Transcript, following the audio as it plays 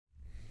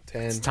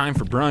10. It's time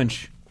for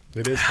brunch.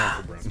 It is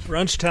time for brunch.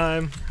 Brunch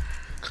time.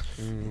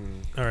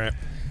 All right.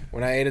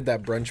 When I ate at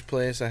that brunch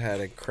place, I had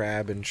a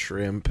crab and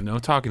shrimp No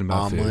talking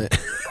about omelet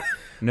food.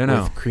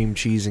 No. with cream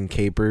cheese and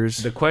capers.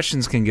 The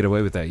questions can get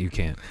away with that. You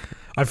can't.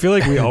 I feel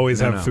like we always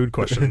No, have no. food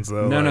questions,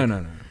 though.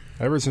 No.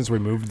 Ever since we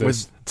moved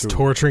this It's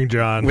torturing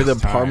John. with a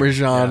time.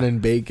 Parmesan Yeah.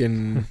 and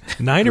bacon.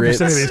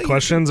 90% of these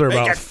questions are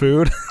about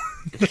food.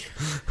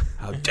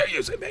 How dare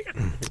you say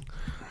bacon?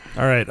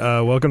 All right.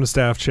 Welcome to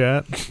Staff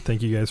Chat.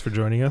 Thank you guys for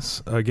joining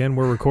us. Again,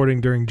 we're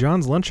recording during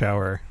John's lunch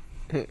hour,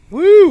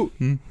 Woo!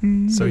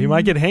 so he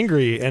might get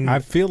hangry. And I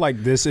feel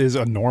like this is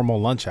a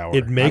normal lunch hour.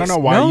 It I makes- don't know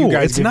why no, you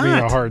guys it's give me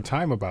a not. hard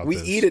time about We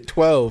this. eat at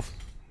 12.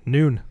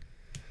 noon.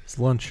 It's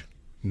lunch.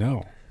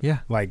 No. Yeah.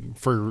 Like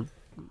for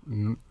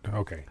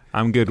okay.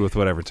 I'm good with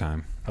whatever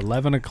time.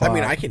 11 o'clock. I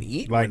mean, I can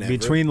eat like whenever.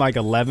 between like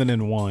 11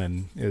 and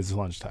 1 is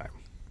lunchtime.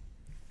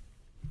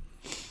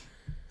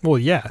 Well,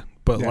 yeah,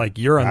 but Yeah. like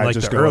you're on I like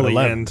just the go at early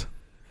 11. end.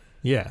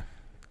 Yeah.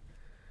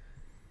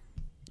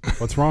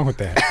 What's wrong with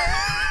that?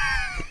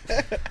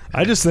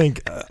 I just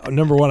think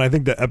number one, I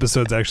think the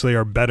episodes actually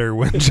are better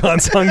when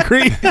John's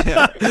hungry.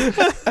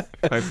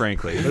 Quite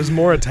frankly. There's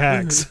more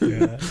attacks.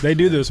 Yeah. They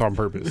do this on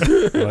purpose.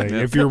 Like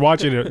if you're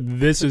watching it,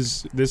 this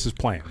is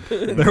planned.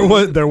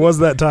 There was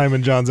that time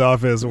in John's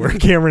office where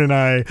Cameron and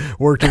I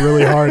worked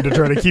really hard to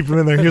try to keep him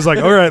in there. He was like,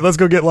 "All right, let's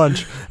go get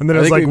lunch," and then it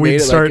I was think like we we'd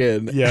made it start,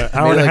 like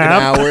hour and a An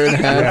half, hour and a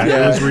half. Yeah,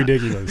 Yeah, it was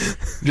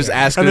ridiculous. just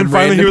asking. and then him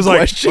finally he random was like,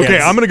 questions. "Okay,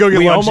 I'm gonna go get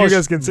We lunch. You almost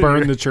guys can sit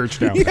burned here." the church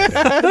down.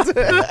 that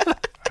day.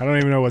 I don't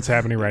even know what's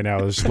happening right now.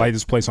 Let's just light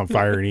this place on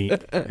fire and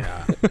eat.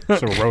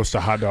 So roast a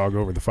hot dog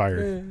over the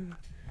fire.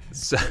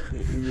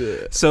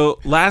 So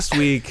last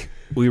week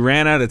we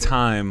ran out of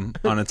time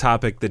on a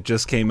topic that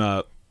just came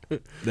up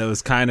that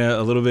was kind of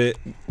got a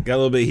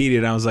little bit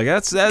heated. I was like,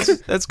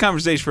 that's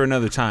conversation for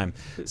another time.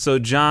 So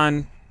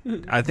John,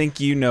 I think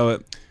you know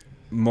it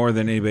more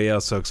than anybody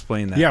else, so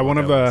explain that. Yeah, what one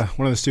of that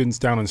was. the students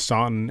down in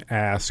Staunton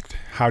asked,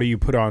 "How do you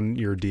put on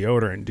your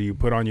deodorant? Do you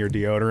put on your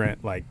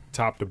deodorant like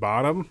top to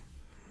bottom,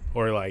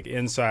 or like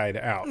inside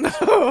out?"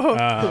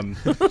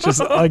 Just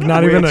like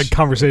not even a Which-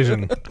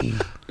 conversation.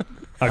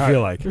 I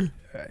feel like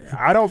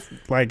I don't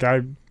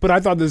but I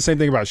thought the same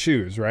thing about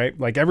shoes, right?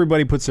 Like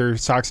everybody puts their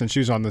socks and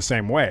shoes on the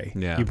same way.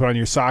 Yeah. You put on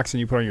your socks and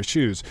you put on your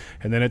shoes,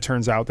 and then it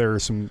turns out there are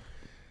some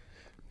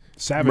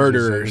savages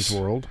Murderers. in this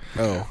world.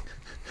 Oh,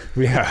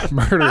 Yeah,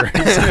 murderers.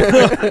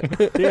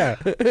 Yeah,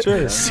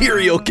 sure.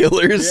 serial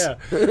killers.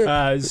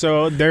 Yeah.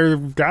 So there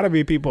got to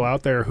be people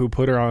out there who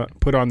put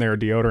on their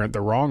deodorant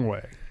the wrong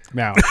way.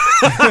 Now,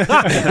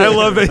 I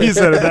love that he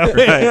said it that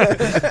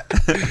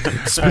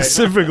way.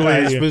 Specifically,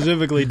 I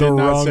specifically the did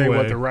not wrong say way.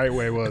 what the right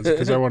way was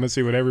because I want to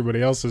see what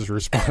everybody else's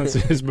response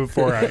is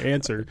before I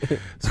answer.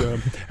 So,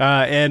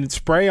 and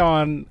spray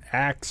on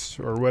Axe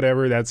or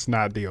whatever, that's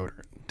not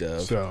deodorant.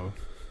 Dove. So,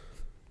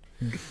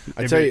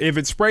 I if tell it, you, if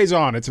it sprays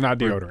on, it's not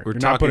deodorant. We're You're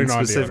not talking putting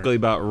on specifically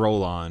about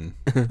roll-on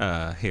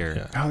here,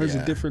 deodorant. Oh, there's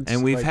Yeah. a difference.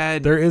 and we've like-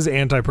 had there is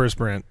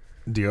antiperspirant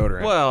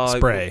deodorant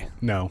spray.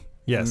 no.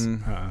 Yes,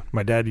 Mm.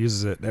 my dad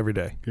uses it every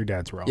day. Your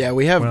dad's wrong. yeah,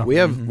 we have Well, we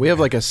have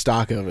like a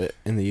stock of it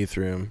in the youth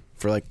room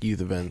for like youth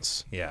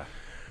events. yeah.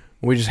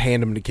 We just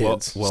hand them to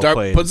kids. Well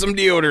played. Put some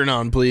deodorant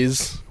on,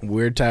 please.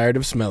 We're tired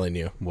of smelling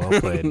you. Well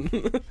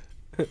played.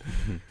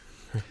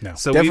 No.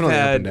 So Definitely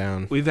up and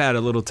down. we've had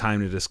a little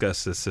time to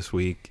discuss this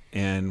week,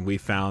 and we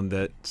found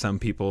that some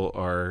people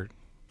are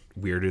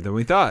weirder than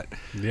we thought.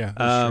 Yeah.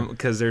 that's true.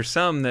 Because there's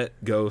some that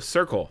go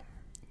circle.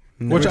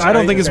 Which I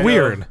don't think is I know.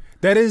 weird.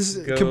 That is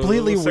Go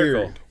completely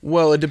circle. weird.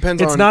 Well, it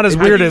depends It's on. not as it,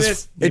 weird You as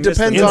missed- it you missed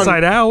depends the- on-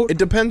 Inside Out. It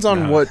depends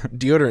on No. what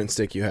deodorant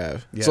stick you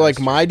have. Yeah, so like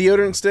that's my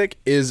deodorant stick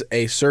is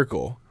a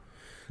circle.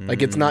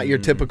 Like it's not your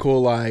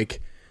typical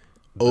like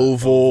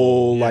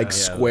oval like yeah.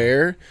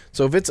 square.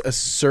 So if it's a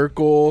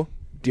circle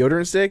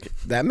deodorant stick,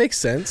 that makes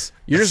sense.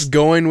 You're just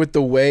going with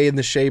the way and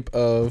the shape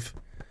of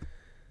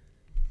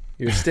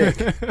your stick.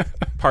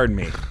 Pardon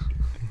me.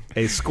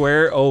 A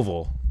square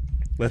oval.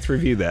 Let's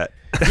review that.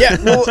 Yeah,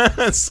 well,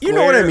 you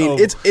know what I Square mean.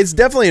 oval. it's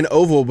definitely an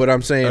oval, but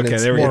I'm saying Okay,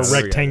 it's there we More go.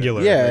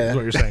 rectangular. Yeah. is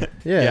what you're saying.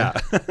 yeah.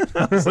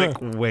 I was like,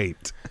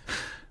 wait.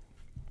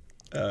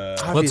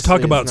 Let's Obviously, talk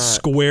it's about not-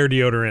 square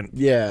deodorant.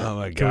 Yeah, Oh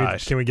my Can we,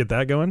 gosh. can we get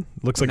that going?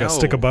 Looks like No. a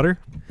stick of butter.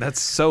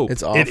 That's soap.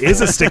 it's awful. It is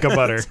a stick of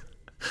butter.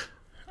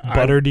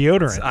 Butter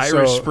deodorant.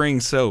 Irish So- Spring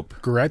soap.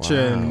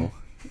 Gretchen, Wow.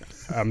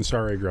 I'm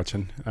sorry,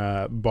 Gretchen,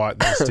 bought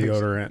this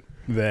deodorant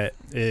that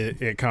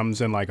it comes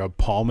in like a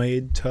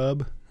pomade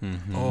tub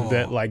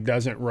that like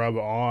doesn't rub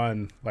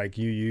on like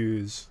you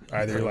use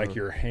either like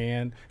your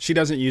hand. She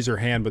doesn't use her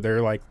hand, but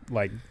they're like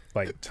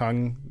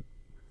tongue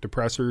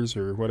depressors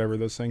or whatever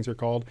those things are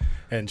called,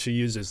 and she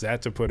uses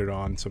that to put it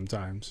on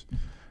sometimes.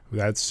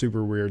 That's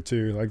super weird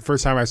too. Like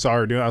first time I saw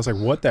her doing it, I was like,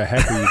 what the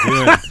heck are you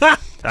doing?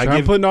 So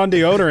I'm putting on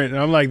deodorant and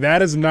I'm like,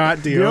 that is not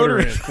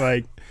deodorant.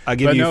 Like I'll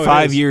give but you no, it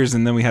 5 is. years,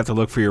 and then we have to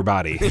look for your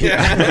body.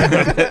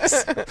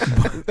 That's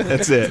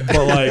it.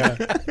 but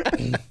like,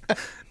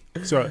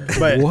 So,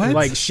 but What?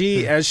 like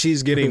as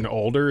she's getting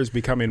older, is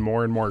becoming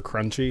more and more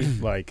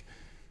crunchy. Like,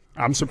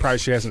 I'm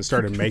surprised she hasn't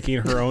started making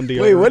her own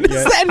deodorant. Wait, what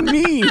does yet. that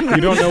mean?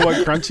 You don't know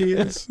what crunchy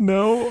is?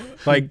 No.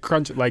 Like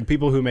like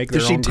people who make their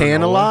Does she own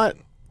tan a granola? lot?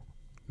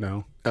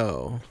 No,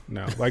 Oh,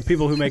 no. Like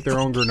people who make their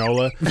own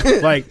granola.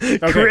 Like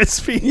okay.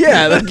 Crispy.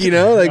 yeah, like maybe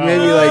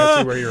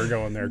I see where you were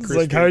going there. It's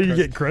like, how do you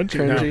get crunchy?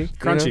 Crunchy. No, you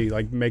crunchy?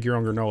 Like make your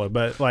own granola,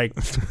 but like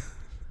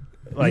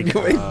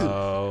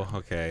Oh,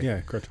 okay.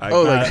 yeah, crunchy.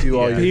 Oh, like do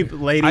all yeah. your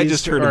Ladies, I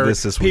just heard of or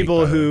this week,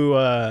 people by the way.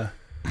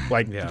 who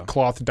like Yeah.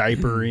 cloth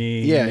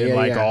diapering, Yeah, and yeah,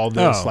 like yeah. all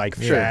this Oh, like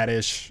sure.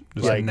 faddish Just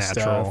like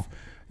natural. stuff.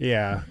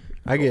 Yeah,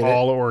 I get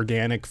all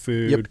organic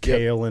food, Yep,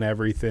 kale and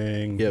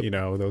everything. Yep. You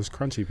know those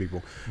crunchy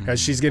people. As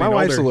she's getting My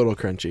wife's older, a little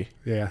crunchy.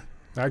 yeah,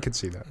 I could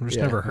see that. I've just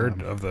Yeah. never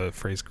heard of the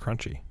phrase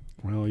crunchy.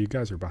 Well, you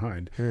guys are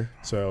behind. Yeah.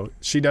 So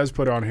she does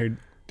put on her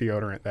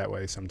deodorant that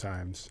way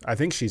sometimes. I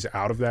think she's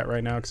out of that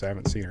right now because I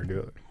haven't seen her do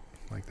it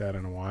like that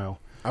in a while.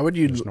 I would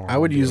use Just normal I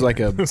would use like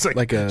a It's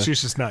like a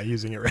she's just not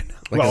using it right now.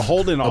 like well, a,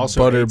 Holden a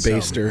also butter ate some.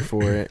 baster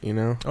for it, you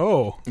know,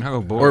 Oh,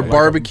 Oh boy. or like a-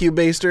 barbecue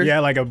baster. Yeah,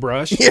 like a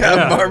brush.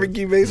 yeah,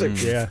 barbecue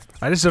baster. Yeah.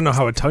 I just don't know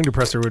how a tongue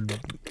depressor would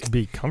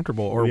be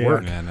comfortable or Yeah.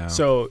 work. Yeah, no.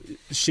 So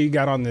she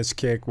got on this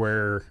kick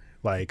where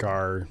like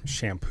our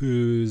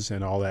shampoos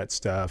and all that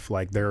stuff,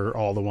 like they're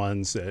all the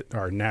ones that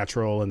are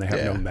natural and they have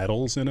Yeah. no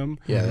metals in them.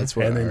 Yeah, that's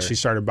what. And then our- she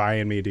started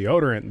buying me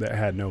deodorant that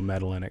had no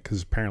metal in it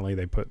because apparently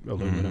they put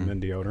aluminum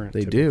in deodorant.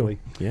 They typically.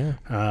 do. Yeah,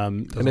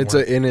 Um, and it's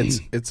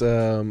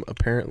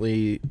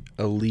apparently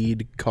a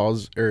lead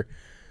cause or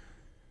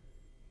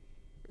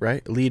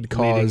right lead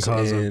cause,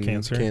 cause of in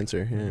cancer?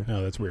 Cancer. Yeah.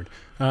 oh, that's weird.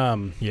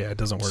 Yeah, it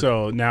doesn't work.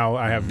 So now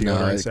I have No,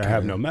 deodorants it that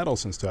have kinda- no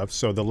metals and stuff.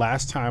 So the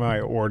last time I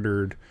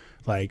ordered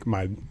like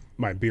my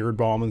beard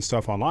balm and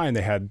stuff online,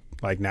 they had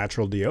like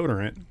natural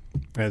deodorant,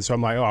 and so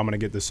I'm like, oh, I'm gonna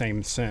get the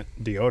same scent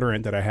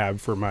deodorant that I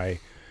have for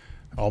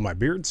all my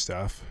beard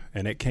stuff,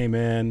 and it came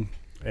in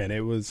and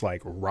it was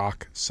like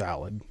rock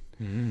solid.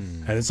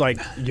 And it's like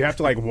you have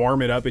to like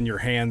warm it up in your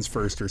hands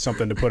first or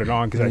something to put it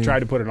on, because I tried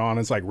to put it on,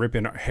 it's like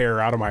ripping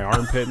hair out of my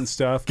armpit and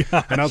stuff.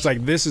 And I was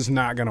like, this is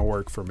not gonna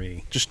work for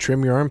me. Just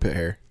trim your armpit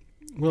hair.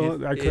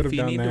 Well, I could have if you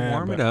done need that. to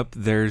warm but- it up,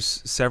 there's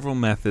several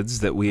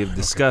methods that we have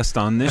discussed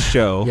on this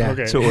show Yeah.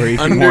 Okay. to where you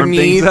can warm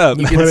things Underneath, up.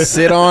 you can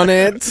sit on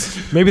it.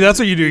 Maybe that's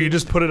what you do. You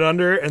just put it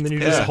under, and then you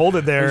just Yeah. hold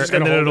it there, Just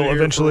and gonna then hold it it'll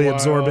here eventually for a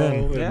absorb while,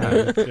 in.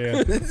 and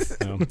then- yeah.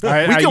 So, We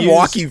can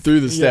walk you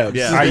through the steps.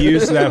 Yeah, I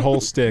used that whole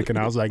stick, and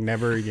I was like,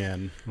 never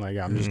again. Like,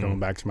 I'm just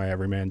going back to my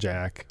Everyman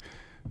Jack,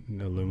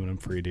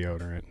 aluminum-free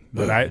deodorant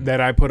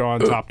that I put on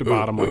top to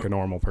bottom like a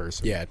normal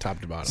person. Yeah,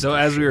 top to bottom. So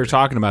as we were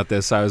talking about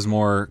this, I was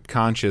more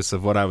conscious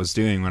of what I was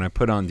doing when I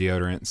put on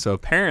deodorant. So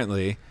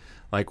apparently,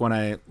 like when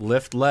I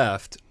lift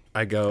left,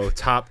 I go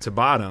top to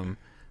bottom,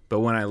 but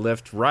when I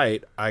lift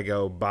right, I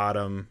go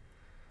bottom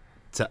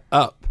to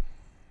up.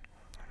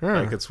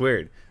 Like it's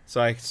weird.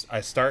 So I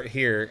start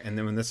here, and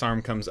then when this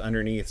arm comes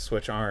underneath,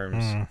 switch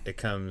arms, it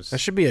comes. that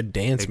should be a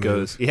dance It move.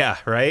 goes, yeah,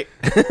 right.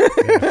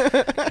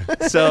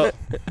 So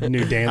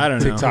New dance I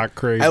don't know. TikTok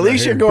craze. At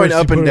least right you're here. going First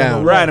you up put and it on down.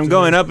 the right, I'm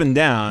going up and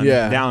down,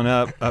 Yeah. down,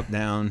 up,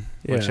 down,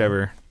 Yeah.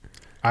 whichever.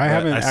 I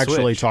haven't I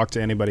actually switch. talked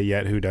to anybody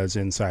yet who does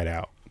inside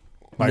out.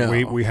 Like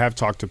No. we have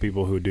talked to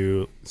people who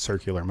do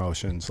circular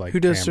motions, like Who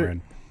does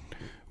Cameron,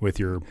 with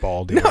your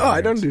ball. No,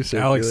 I don't deodorants. do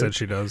circular. Alex said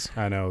she does.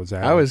 I know.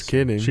 Zach I was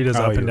kidding. She does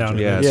Oh, up you and were down.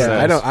 joking. Yeah, yeah, so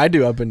I don't. I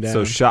do up and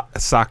down. So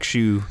sock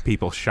shoe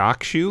people,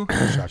 shock shoe,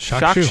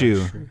 Shock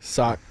shoe.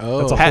 sock. Oh,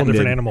 That's a whole Patented.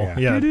 different animal.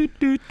 Yeah. Yeah.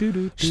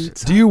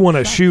 Do you want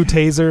a shoe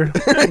taser?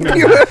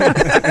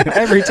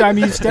 Every time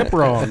you step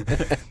wrong.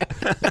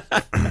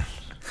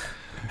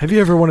 Have you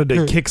ever wanted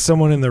to kick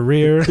someone in the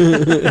rear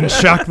and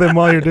shock them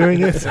while you're doing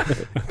it?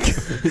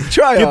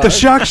 try Get the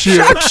shock shoe.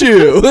 shock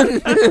shoe.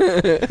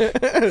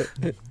 The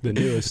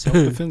newest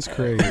self-defense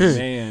craze.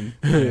 Man,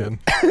 we're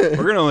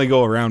gonna only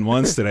go around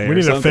once today. We or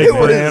need a something. fake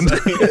brand.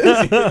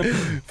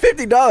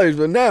 $50,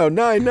 but now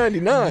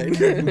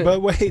 $9.99.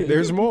 But wait,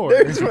 there's more.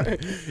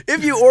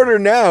 If you order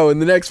now in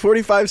the next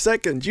 45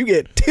 seconds, you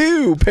get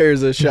 2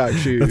 pairs of shock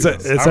shoes. It's I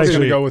was going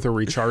actually to go with a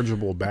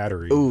rechargeable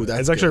battery. Ooh, that's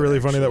it's actually good, really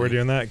funny that actually. we're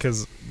doing that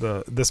because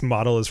this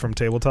model is from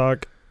Table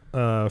Talk,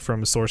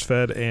 from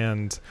SourceFed,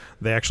 and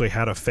they actually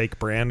had a fake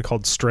brand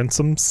called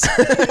Strentsums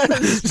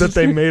that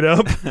they made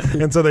up,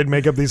 and so they'd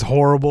make up these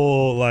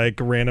horrible like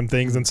random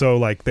things, and so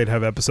like they'd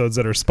have episodes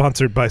that are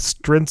sponsored by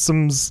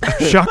Strentsums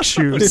shock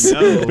shoes,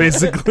 No.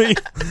 basically,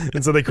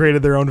 and so they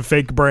created their own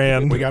fake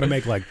brand. We got to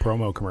make like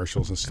promo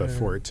commercials and stuff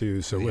for it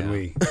too. So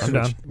when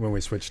down.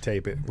 we switch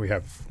tape, we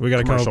have We got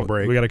to come commercial up.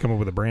 break. We got to come up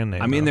with a brand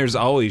name. I mean, though. there's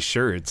always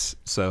shirts,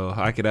 so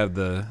I could have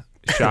the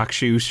shock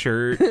shoe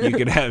shirt. You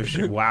could have.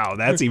 Wow,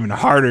 that's even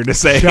harder to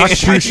say. shock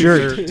shoe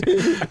shirt.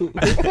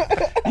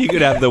 You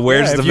could have the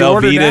where's Yeah, the if you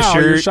order Velveeta now,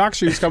 your shirt. shock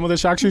shoes come with a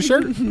shock shoe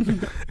shirt.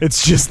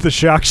 It's just the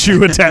shock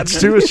shoe attached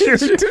to a shirt.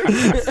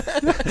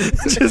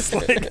 Just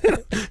like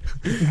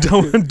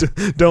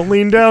don't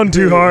lean down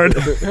too hard.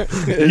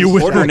 You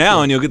will. Order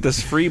now, and you'll get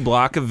this free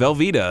block of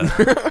Velveeta.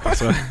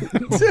 So,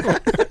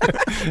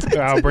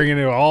 I'll bring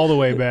it all the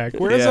way back.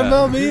 Where's Yeah. the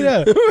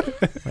Velveeta?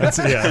 That's,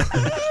 yeah.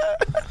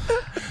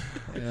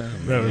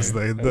 That was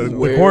the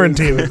Where's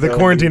quarantine the the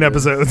quarantine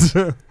Velvet? episodes.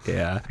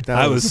 Yeah, That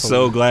I was was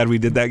so glad we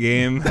did that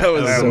game. That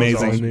was so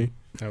amazing. funny.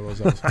 That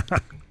was awesome.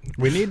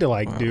 We need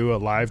to do a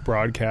live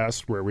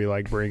broadcast where we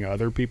bring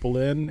other people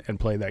in and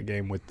play that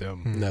game with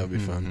them. That would be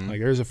fun. Mhm. Like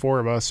there's a 4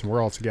 of us and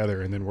we're all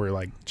together, and then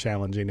we're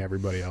challenging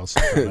everybody else.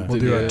 We'll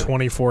do a Yeah.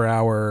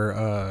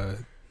 24-hour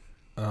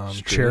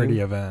charity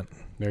event.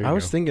 There you I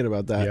was go. thinking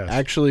about that Yes.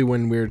 actually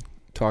when we were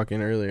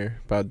talking earlier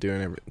about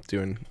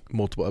doing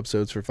multiple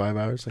episodes for 5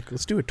 hours. Like,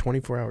 let's do a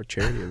 24-hour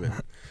charity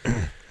event.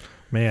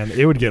 Man,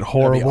 it would get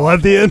horrible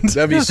at the end.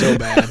 That'd be so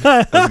bad.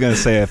 I was gonna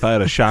say if I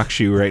had a shock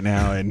shoe right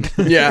now, and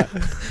Yeah,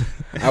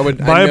 I would.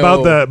 By I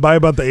know,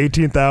 about the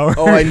 18th hour.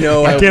 Oh, I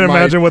know. I can't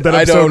imagine what that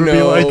I episode don't would be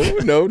know.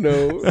 like.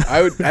 No.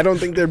 I don't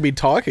think there'd be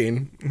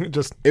talking.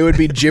 Just It would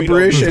be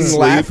gibberish and sleep.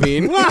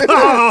 laughing.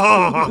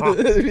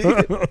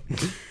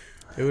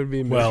 It would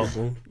be Well-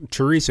 miserable.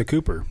 Teresa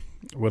Cooper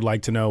would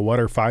like to know, what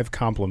are 5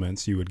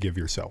 compliments you would give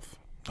yourself?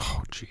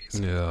 oh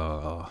jeez,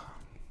 yeah.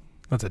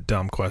 that's a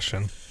dumb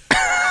question.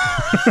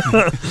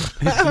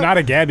 It's not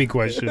a Gabby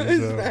question.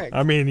 So.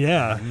 I mean,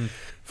 yeah.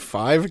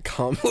 5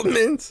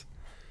 compliments.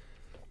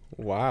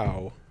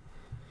 Wow.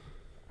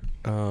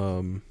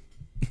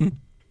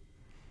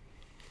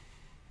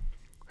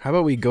 How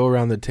about we go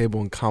around the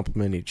table and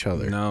compliment each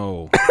other?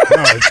 No.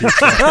 And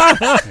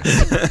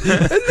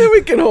then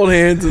we can hold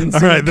hands and All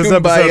sing right, this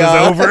episode is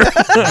Kumbaya. over.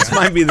 This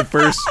might be the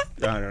first.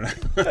 I don't know.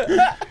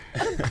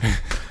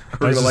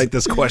 We're gonna light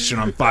this question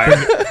on fire.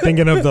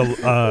 Thinking of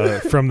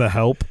the from The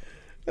Help.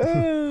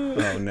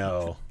 Oh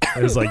no.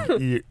 It was like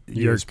You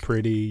you're was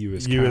pretty. You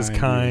was you kind. is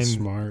kind,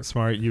 You was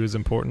smart. you is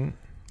important.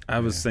 I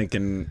was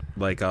thinking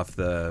off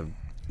the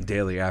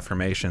daily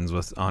affirmations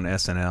on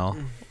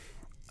SNL.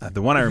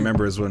 The one I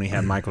remember is when he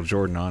had Michael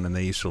Jordan on, and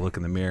they used to look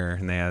in the mirror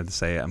and they had to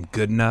say, "I'm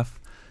good enough,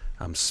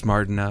 I'm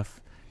smart enough,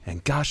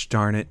 and gosh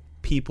darn it,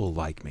 people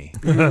like me."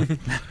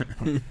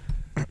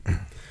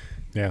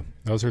 Yeah,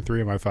 those are 3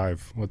 of my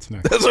 5. What's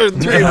next? Those are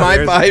 3 of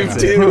my 5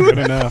 too. Good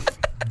enough.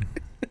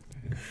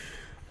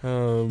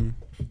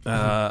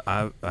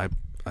 I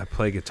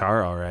play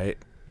guitar all right.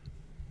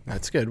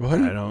 That's a good I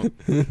one.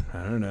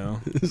 don't know.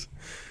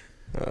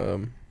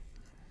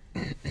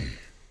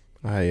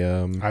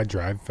 I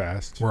drive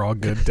fast. We're all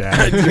good,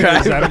 Dad.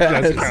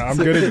 I'm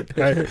good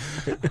at.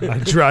 I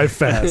drive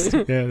fast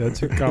Yeah,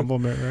 that's a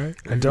compliment, right?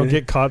 and don't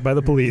get caught by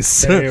the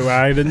police. Hey, well,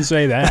 I didn't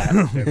say that. I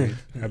mean,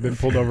 I've been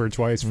pulled over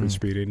twice for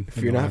speeding.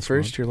 If you're not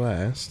first, you're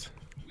last.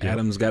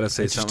 Adam's got to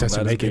say it just something doesn't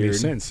about make his any beard.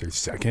 sense. There's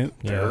second,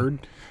 Yeah. third.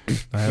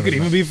 I, You could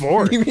even be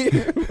fourth.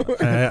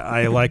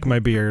 I like my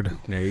beard.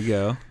 There you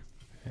go.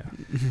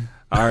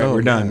 All right, Oh,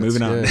 we're done. yeah,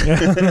 Moving on. that's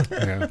good.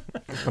 Yeah.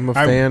 I'm a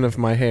I- fan of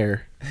my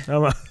hair.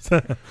 I'm a-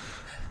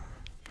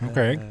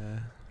 Okay.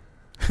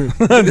 well,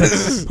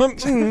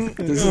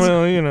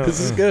 you know. This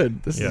is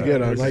good. This Yeah. is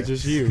good. I It's like.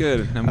 just you.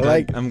 Good. I'm I glad,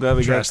 like- I'm glad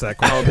we got Trash that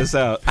question. all this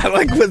out. I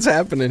like what's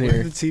happening Where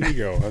here. did the TV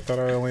go? I thought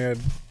I only had.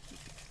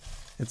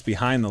 It's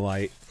behind the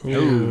light.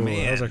 Ooh,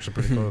 man. that was actually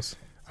pretty close.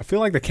 I feel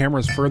like the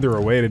camera's further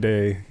away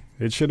today.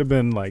 It should have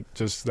been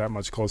just that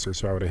much closer,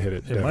 so I would have hit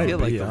it. It down. I might feel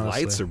be, like the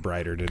honestly. lights are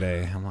brighter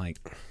today. I'm like,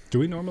 Do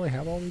we normally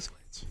have all these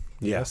lights?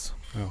 yes.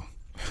 Oh,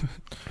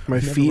 My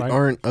Never feet mind.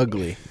 aren't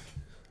ugly.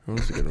 That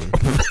was a good one.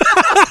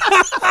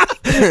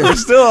 We're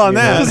still on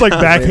Yeah. that. It was like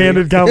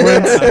backhanded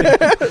compliments.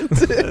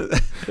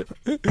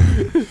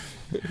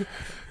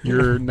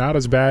 you're not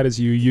as bad as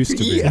you used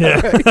to be.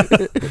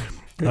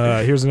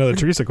 Yeah. Here's another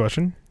Teresa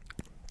question.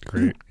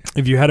 Great.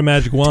 If you had a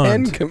magic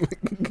wand,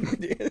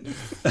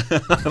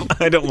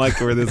 I don't like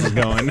where this is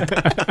going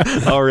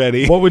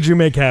already. what would you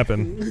make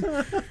happen?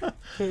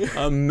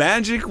 A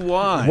magic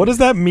wand. What does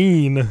that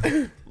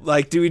mean?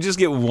 Like, do we just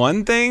get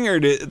one thing, or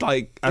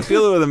I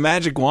feel it with a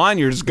magic wand,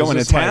 you're just going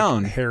to Is this like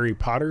town. Harry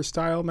Potter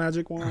style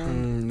magic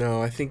wand.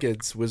 No, I think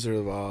it's Wizard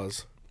of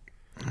Oz.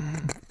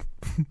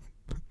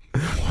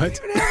 What?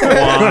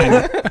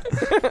 Wand.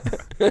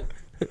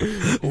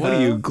 What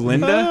are you,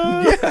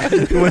 Glinda?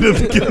 What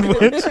is the good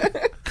witch?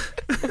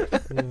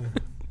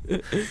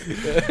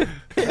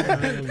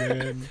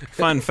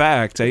 Fun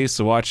fact: I used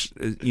to watch.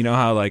 You know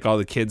how all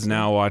the kids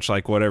now watch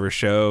whatever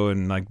show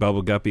and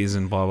Bubble Guppies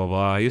and blah blah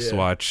blah. I used to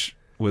Yeah. watch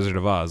Wizard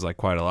of Oz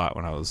quite a lot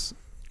when I was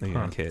a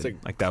young kid. It's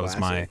a That was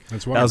my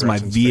That's one that of was my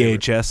Gretchen's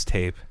favorite. VHS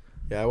tape.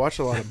 Yeah, I watched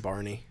a lot of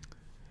Barney.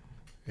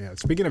 Yeah.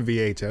 Speaking of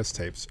VHS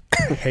tapes,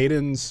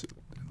 Hayden's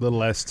little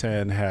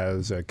S10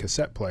 has a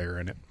cassette player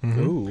in it,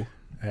 Ooh.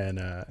 and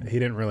he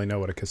didn't really know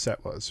what a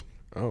cassette was.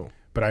 Oh.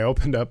 But I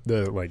opened up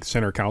the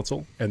center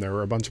console, and there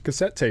were a bunch of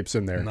cassette tapes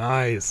in there.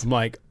 Nice. I'm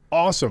like,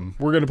 awesome,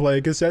 we're gonna play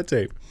a cassette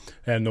tape.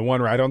 And the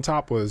one right on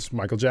top was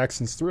Michael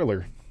Jackson's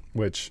Thriller,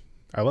 which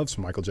I love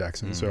some Michael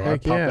Jackson. So I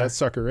Heck popped yeah. that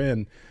sucker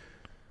in.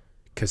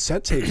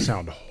 Cassette tapes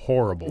sound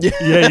horrible. Yeah,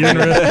 you didn't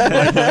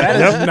really,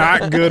 That is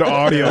not good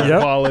audio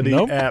Yep. quality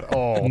Nope. at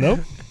all. Nope.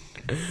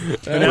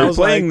 And I We're was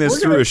playing like,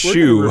 this we're gonna-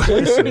 through a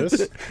we're gonna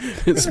replace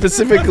this.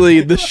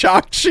 Specifically, the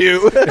shock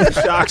shoe.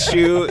 shock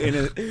shoe and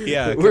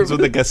it comes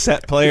with a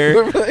cassette player.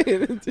 We're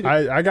playing it.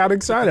 I got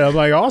excited. I'm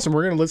like, awesome.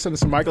 We're going to listen to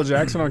some Michael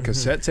Jackson on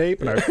cassette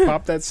tape. And I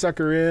popped that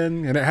sucker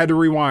in. And it had to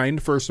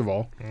rewind, first of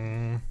all,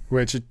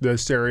 which the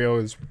stereo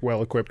is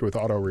well equipped with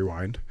auto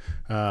rewind.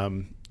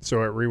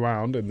 So it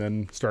rewound and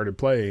then started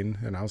playing.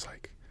 And I was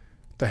like,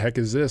 what the heck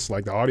is this?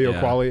 Like the audio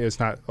quality, it's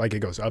not like it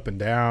goes up and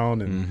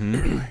down.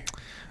 And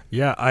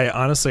Yeah, I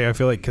honestly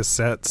feel like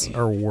cassettes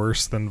are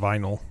worse than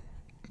vinyl,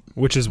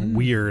 which is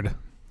weird.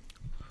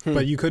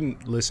 But you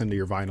couldn't listen to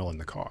your vinyl in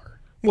the car.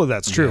 Well,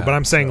 that's true, but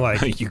I'm saying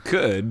like You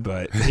could,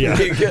 but yeah.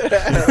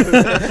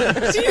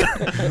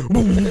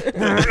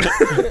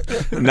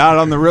 not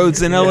on the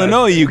roads in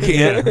Illinois. You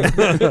can't.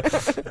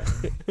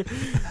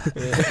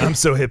 I'm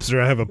so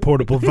hipster. I have a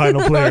portable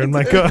vinyl player in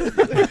my car.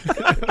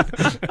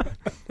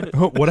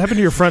 Oh, what happened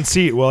to your front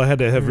seat? Well, I had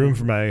to have room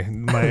for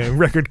my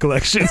record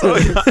collection.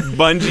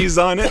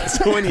 Bungees on it,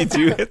 so when you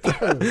do hit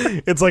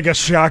It's like a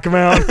shock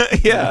mount.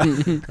 yeah.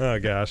 Oh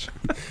gosh.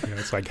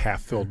 It's like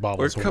half filled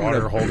bottles We're of coming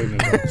water up. holding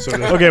it up. So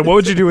that Okay, what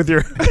would you do with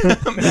your?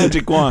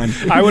 Magic wand.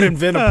 I would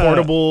invent a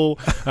portable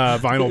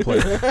vinyl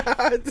player.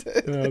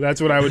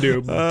 That's what I would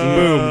do.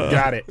 Boom,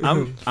 got it.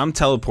 I'm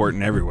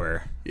teleporting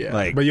everywhere. Yeah.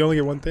 Like, But you only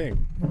get one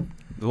thing.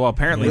 well,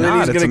 apparently Then not.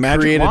 he's It's a gonna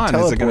magic create a wand.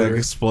 Is it going to teleporter.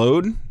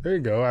 explode? There you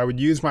go. I would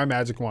use my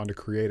magic wand to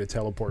create a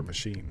teleport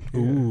machine.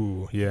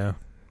 Ooh, yeah.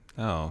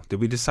 Oh,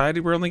 did we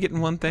decide we're only getting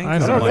one thing? I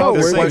 'Cause don't I'm know.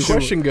 like, Where'd this the thing-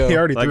 question go? He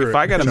already like threw if it.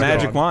 I got a It's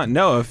magic gone. wand,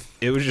 no, if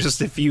it was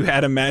just if you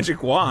had a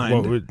magic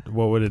wand.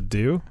 What would it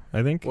do?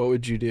 I think. What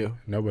would you do?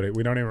 Nobody.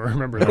 We don't even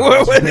remember that.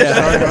 What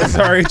would-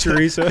 sorry,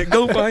 Teresa.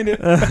 Go find it.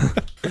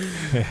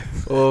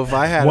 Well, if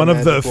I had One a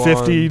of the magic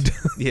 50. wand,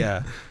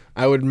 Yeah.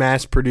 I would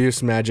mass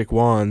produce magic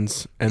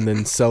wands and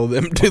then sell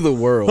them to the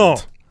world. Oh.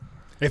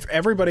 If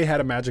everybody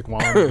had a magic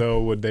wand, though,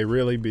 would they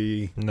really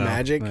be No.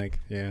 Magic? like,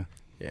 yeah?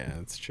 Yeah,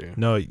 that's true.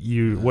 No, what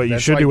you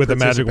That's should do like with the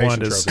magic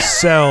wand is participation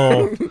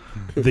sell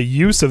the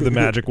use of the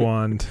magic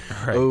wand.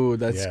 Right. Oh,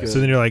 that's Yeah. good. So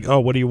then you're like,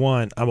 oh, what do you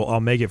want? I'll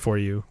make it for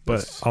you,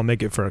 but I'll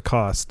make it for a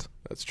cost.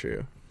 That's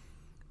true.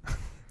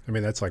 I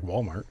mean, that's like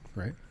Walmart,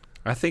 right?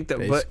 I think that,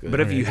 Basically.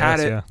 but if I you mean, had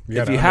yes, it, yeah.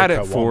 You if gotta you had it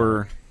undercut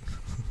for,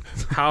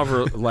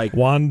 however, like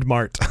Wand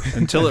Mart.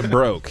 until it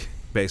broke,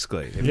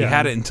 basically. If you Yeah.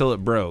 had it until it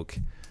broke,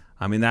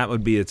 I mean, that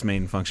would be its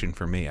main function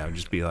for me. I would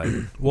just be like,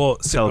 Well,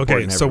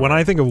 Teleporting okay. So when everywhere.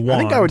 I think of wand, I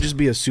think I would just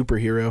be a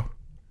superhero.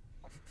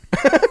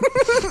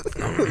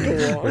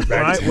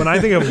 when I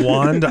think of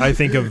wand, I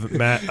think of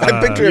I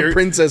picture you're- a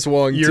Princess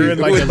Wong You're too, in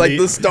like with a like le-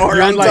 the star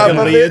you're on in like top a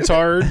of it.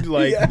 leotard,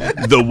 like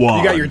the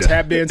wand. you got your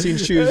tap dancing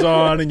shoes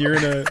on, and you're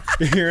in a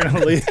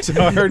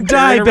leotard.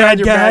 Die, carrying around bad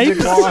your guy.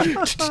 magic wand.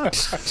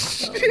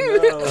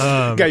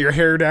 Got your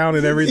hair down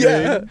and everything.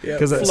 Yeah, yeah.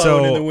 because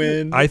flowing in the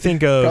wind. I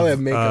think Probably of have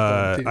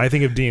makeup on, too. I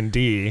think of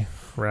D&D,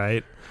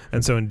 right?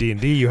 And so in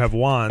D&D you have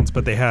wands,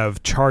 but they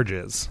have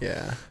charges.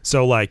 Yeah,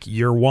 So like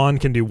your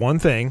wand can do one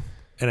thing,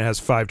 and it has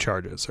 5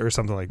 charges or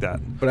something like that.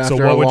 but after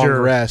so a what would long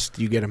your rest,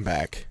 you get them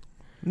back.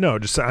 No,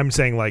 just I'm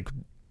saying like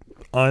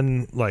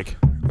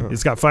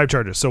it's got 5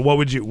 charges. So what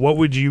would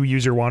you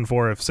use your wand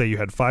for if say you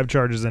had 5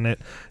 charges in it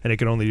and it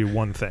could only do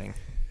one thing?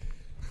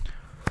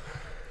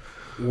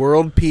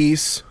 World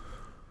peace.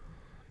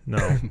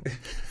 No.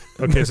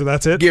 Okay, so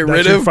that's it. Get That's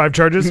rid your of- 5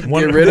 charges.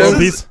 One rid world of-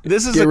 piece.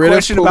 This is Get a rid of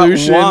question about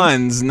pollution.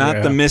 wands, not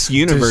Yeah. the Miss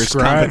Universe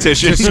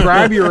competition.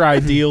 Describe your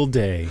ideal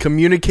day.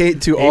 Communicate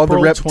to all the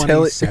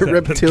April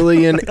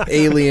reptilian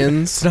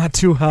aliens. It's not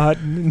too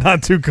hot,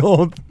 not too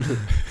cold.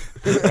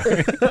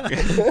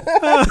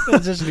 I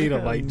just need a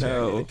light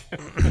No.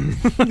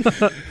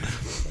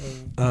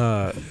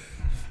 I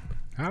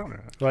don't know.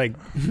 Like,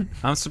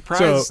 I'm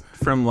surprised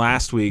from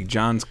last week,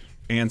 John's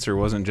answer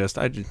wasn't just,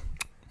 I just,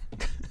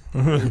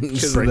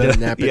 Just like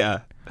nap it. yeah.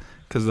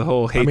 Because the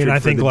whole I hatred mean, I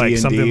for think the like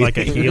D&D something like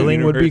a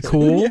healing would be universe.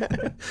 cool.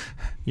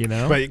 You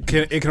know, but it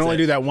can only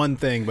do that one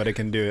thing, but it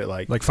can do it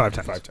like 5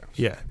 times. 5 times.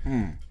 Yeah. You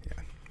know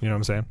what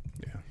I'm saying?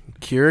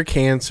 Cure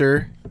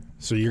cancer.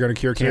 So you're gonna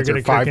cure So you're cancer,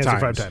 gonna cure 5 cancer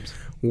times. 5 times.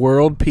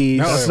 World peace.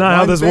 No, That's not how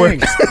one this thing.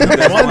 works.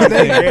 One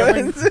thing.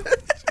 Alan.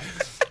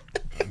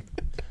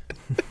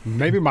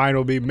 Maybe mine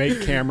will be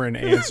make Cameron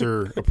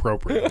answer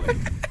appropriately.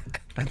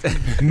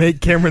 Make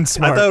Cameron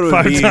smart thought it would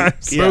 5 be-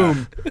 times. yeah.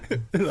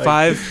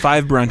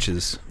 five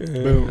brunches.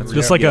 Boom.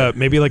 Just like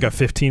maybe like a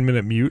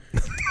 15-minute mute.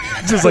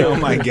 Just like Oh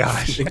my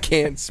gosh. I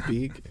can't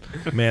speak.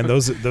 man,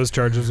 those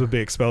charges would be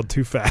expelled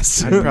too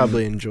fast. I'd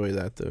probably enjoy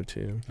that though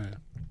too.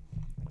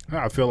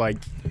 I feel like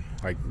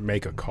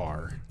make a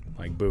car.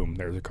 Like boom,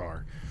 there's a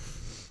car.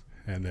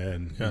 And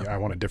then I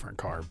want a different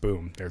car.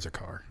 Boom, there's a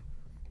car.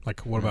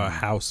 Like what about a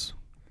house?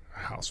 A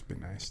house would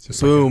be nice. Too.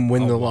 Just Boom,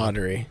 win the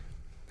lottery.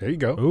 There you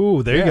go.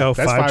 Ooh, there you Yeah, go.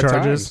 That's 5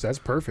 charges. times. That's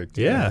perfect.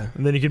 Yeah.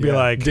 And then you could be Yeah.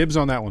 like, dibs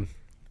on that one.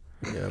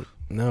 Yeah.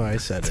 No, I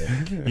said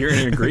it. You're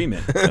in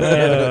agreement.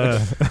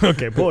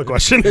 okay, bullet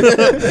question.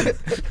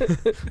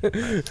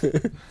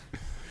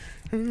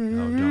 Oh,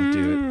 don't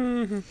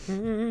do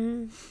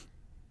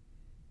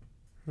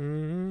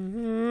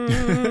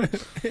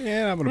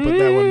I'm gonna put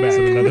that one back.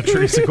 Another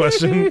Teresa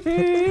question.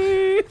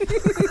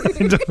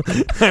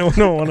 I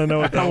don't want to know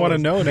what I want to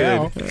know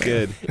now.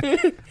 Good.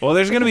 Well,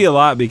 there's gonna be a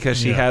lot because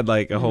she had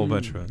like a whole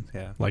bunch of them.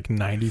 Yeah. Like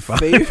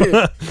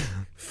 95.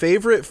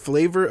 Favorite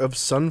flavor of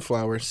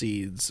sunflower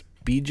seeds?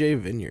 BJ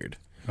Vineyard.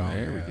 Oh,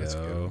 There we that's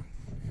go.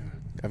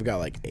 I've got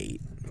like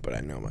 8, but I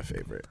know my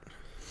favorite.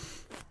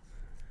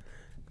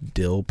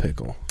 Dill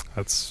pickle.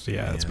 That's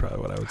Yeah. probably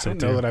what I would I say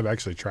don't know too. that I've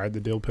actually tried the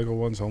dill pickle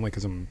ones, only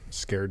because I'm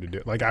scared to do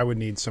it. Like, I would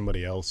need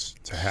somebody else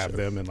to have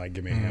them and like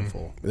give me a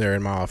handful They're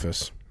in my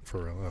office.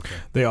 for real. Okay.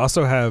 They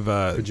also have.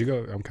 Could you go?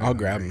 I'm kinda I'll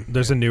grab hungry. them.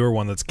 There's a newer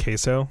one that's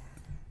queso.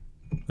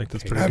 Like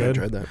that's I pretty haven't good.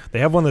 tried that. They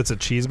have one that's a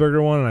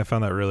cheeseburger one, and I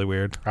found that really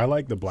weird. I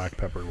like the black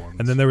pepper ones.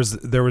 And then there was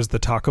the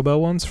Taco Bell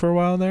ones for a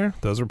while there.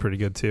 Those were pretty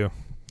good too.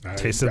 I It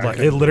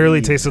couldn't literally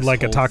believe tasted this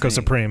like a whole Taco thing.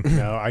 Supreme.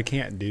 No, I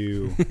can't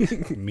do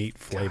meat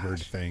flavored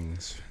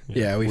things.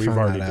 Yeah, We've found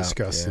already that out.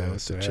 discussed Yeah,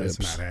 this. with the It's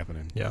chips. not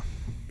happening. Yeah.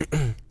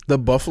 The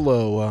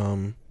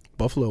buffalo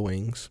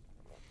wings.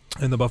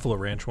 And the Buffalo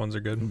Ranch ones are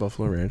good.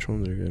 Buffalo Ranch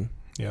ones are good.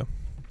 Yeah.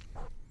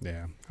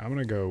 Yeah, I'm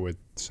gonna go with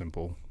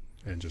simple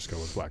and just go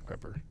with black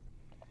pepper.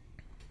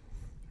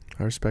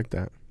 I respect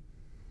that.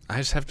 I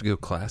just have to go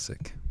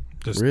classic.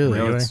 Just Really?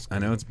 I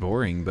know it's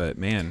boring, but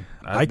man,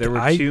 I- there were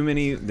I- too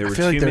many. There I were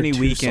feel like too they're many too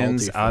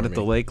weekends salty out for at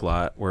the me. lake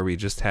lot where we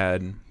just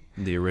had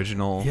the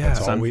original Yeah.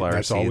 sunflower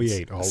That's all we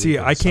seeds. ate. All See, we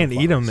ate I can't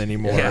eat them sunflowers.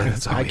 anymore. Yeah,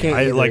 that's all I we can't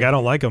had. either. I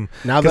don't like them.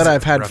 Now that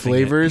I've had roughing it.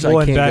 flavors, Well,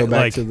 I and can't back, go back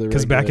like, to the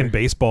because back in regular.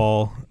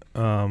 baseball,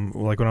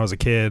 like when I was a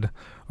kid,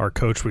 our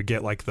coach would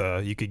get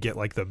you could get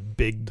like the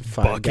big the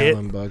bucket,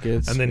 5-gallon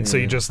buckets, and then so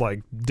you yeah. just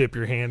like dip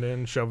your hand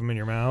in, shove them in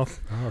your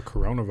mouth. Oh,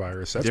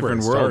 coronavirus. That's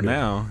Different where it world started.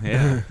 now.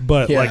 Yeah,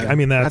 But Yeah, like, I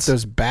mean, not that's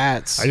those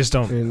bats. I just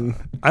don't. in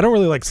I don't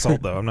really like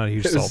salt though. I'm not a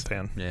huge It was- salt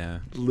fan. yeah.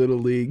 Little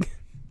League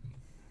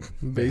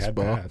They had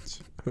baseball.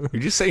 bats.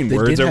 You're just saying They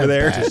words did over have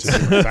there. bats. Just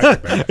a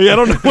diaper bat. Yeah, I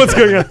don't know what's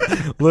going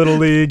on. Little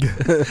League,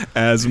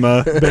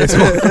 Asthma,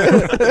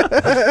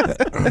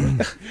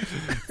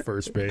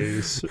 First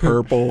base.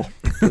 purple.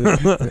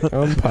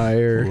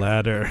 Umpire,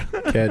 ladder.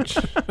 catch.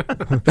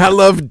 I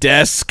love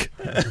desk.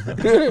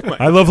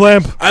 I love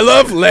lamp. I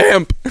love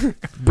lamp.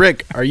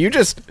 Brick, are you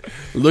just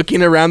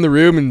looking around the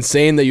room and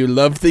saying that you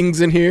love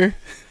things in here?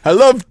 I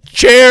love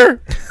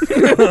chair.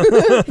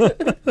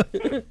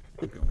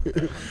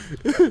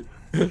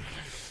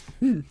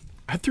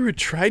 I threw a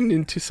trident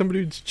into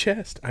somebody's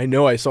chest. I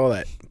know, I saw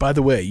that. By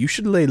the way, you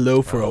should lay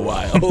low for a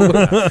while.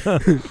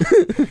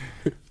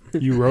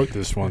 You wrote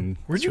this one.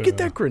 Where'd you so- get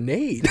that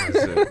grenade?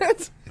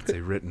 It's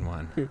a written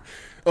one.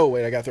 Oh,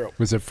 wait, I got to throw.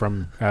 Was it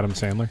from Adam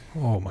Sandler?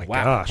 Oh my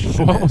Wow. gosh.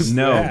 What was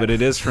No, that? but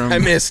it is from I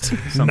missed.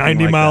 something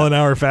 90 like mile that. an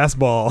hour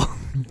fastball.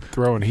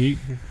 Throwing heat.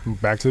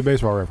 Back to the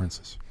baseball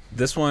references.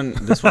 This one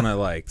I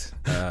liked.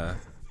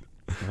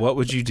 What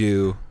would you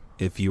do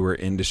if you were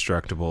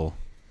indestructible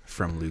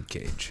from Luke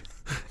Cage?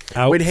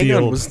 Outfield. Wait, hang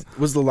on.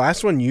 Was the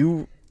last one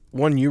you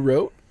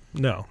wrote?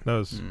 No, that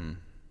was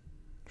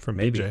from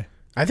Maybe. BJ.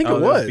 I think Oh, it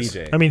that was.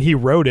 BJ. I mean, he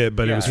wrote it,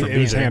 but it was Yeah, from it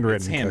was BJ. handwritten.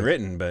 It's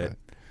handwritten, but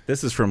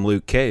this is from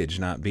Luke Cage,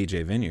 not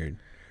BJ Vineyard.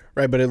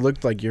 Right, but it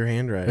looked like your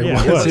handwriting.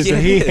 Yeah, It it was. was. Yeah,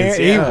 he it is,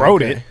 he yeah.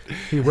 wrote Okay. it.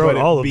 He wrote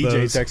but all of BJ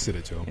those. texted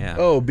it to him. Yeah.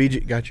 Oh,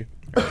 BJ, got you.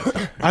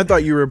 I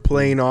thought you were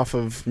playing off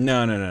of.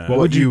 No. What What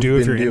would you you've do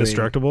if been you're doing.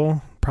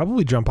 indestructible?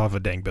 Probably jump off a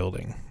dang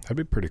building. That'd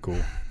be pretty cool.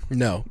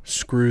 No,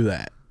 screw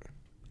that.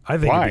 I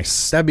think Why? it'd be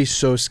That'd be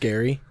so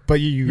scary. But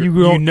You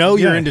you don't- know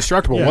you're yeah.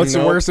 indestructible. Yeah. What's the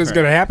No. worst that's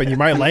going to happen? You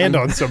might land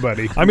on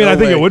somebody. I mean, No I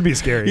think way. it would be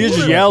scary. You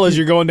just yell as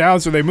you're going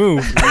down so they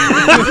move.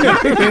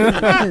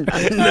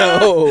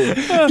 No,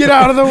 get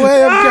out of the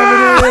way!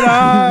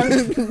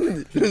 I'm coming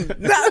in.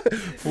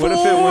 What if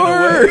it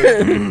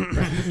went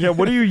away? Yeah,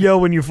 what do you yell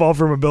when you fall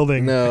from a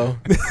building? No.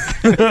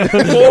 Four.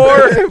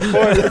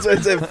 That's what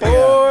I said.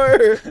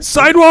 4.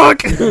 Sidewalk!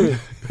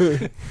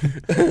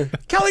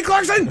 Kelly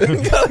Clarkson.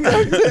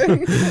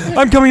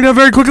 I'm coming down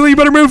very quickly. You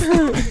better move.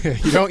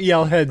 You don't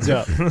yell heads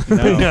up.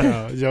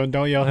 No,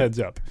 don't yell heads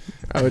up.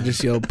 I would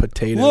just yell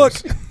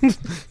potatoes. Look.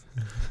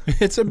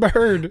 It's a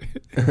bird.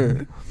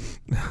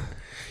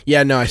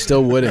 Yeah, no, I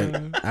still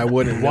wouldn't. I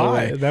wouldn't. No Why?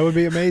 way. That would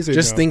be amazing.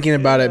 Just though. thinking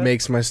about it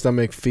makes my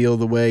stomach feel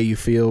the way you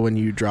feel when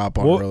you drop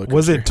on a roller What,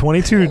 was coaster. it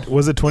 22?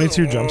 Was it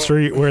 22 Jump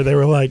Street where they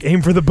were like,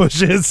 aim for the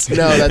bushes?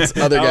 No, that's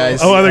other guys.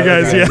 Oh, other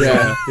guys,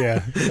 yeah. Yeah,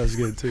 that was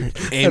good too.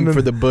 Aim And then-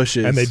 for the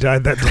bushes. And they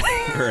died that day.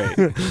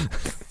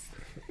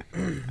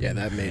 Right. Yeah,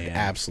 that made Man.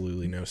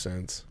 absolutely no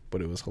sense,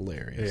 but it was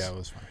hilarious. Yeah, it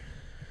was fine.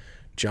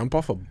 Jump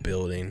off a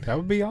building. That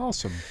would be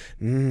awesome.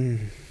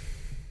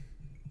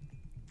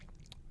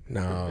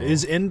 No.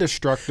 Is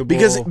indestructible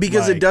because like,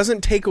 it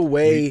doesn't take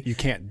away You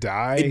can't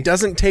die. it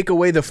doesn't take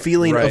away the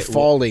feeling Right, of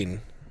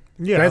falling.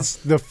 Yeah. That's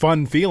the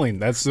fun feeling.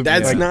 That's the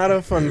That's like, not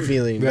a fun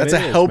feeling. That That's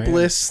a is,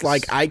 helpless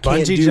like I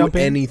can't Bungee do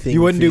jumping? anything.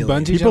 You wouldn't do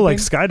feeling. bungee People like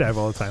jumping? skydive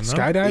all the time, though.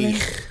 skydiving.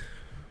 Eek.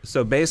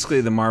 So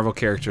basically, the Marvel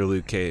character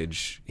Luke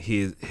Cage,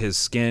 his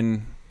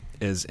skin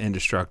is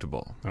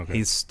indestructible. Okay.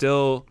 He's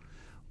still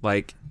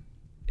like,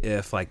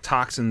 if like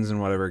toxins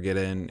and whatever get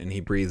in and he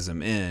breathes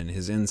them in,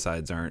 his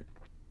insides aren't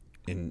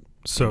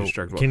So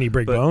indestructible. can he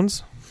break But-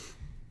 bones?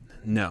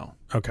 No.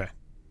 Okay.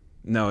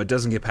 No, it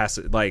doesn't get past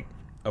it. Like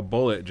a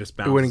bullet just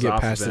bounces wouldn't get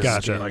off past of his it.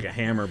 Gotcha. Like a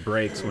hammer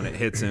breaks when it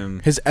hits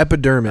him. His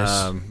epidermis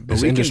But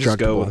is we can just go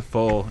indestructible. with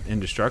full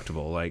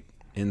indestructible, like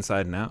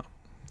inside and out.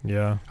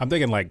 Yeah. I'm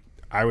thinking like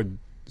I would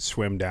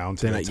swim down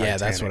to Then the yeah,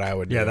 that's Titanic. what I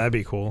would do. Yeah, that'd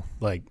be cool.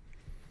 like.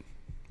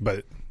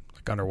 But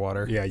Like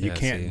underwater. yeah, you Yeah,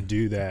 can't see.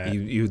 do that.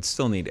 You would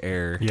still need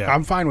air. Yeah.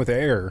 I'm fine with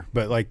air,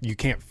 but like you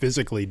can't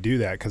physically do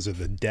that because of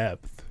the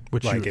depth.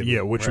 Which like you, it-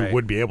 you right.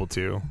 would be able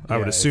to. I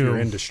would Yeah, if assume. you're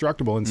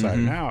indestructible inside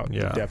and out.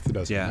 Yeah. The depth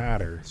doesn't Yeah.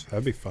 matter. So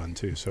that'd be fun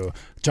too. So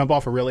jump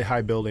off a really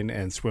high building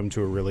and swim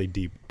to a really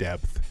deep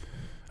depth,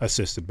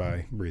 assisted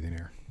by breathing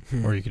air.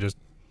 Or you could just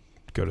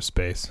go to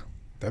space.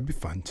 That'd be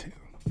fun too.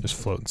 Just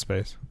float in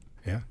space.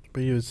 Yeah.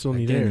 But you would still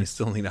need Again, air. you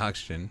still need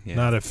oxygen. Yeah.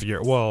 Not if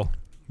you're well,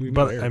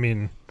 but I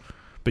mean,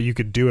 but you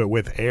could do it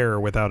with air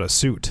without a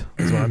suit.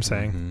 Is what I'm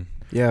saying. Mhm.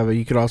 Yeah, but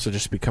you could also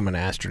just become an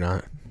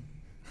astronaut.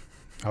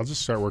 I'll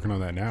just start working on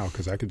that now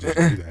because I could just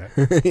do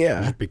that.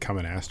 Yeah. Just become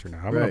an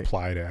astronaut. I'm gonna Right.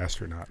 apply to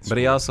astronaut. But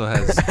he school. also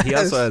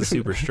has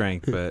super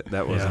strength, but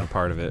that wasn't Yeah. a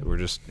part of it. We're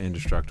just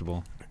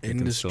indestructible. We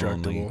can still only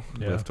Indestructible.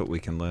 Yeah. lift what we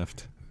can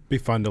lift. be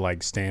fun to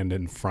like stand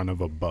in front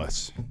of a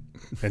bus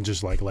and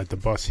just like let the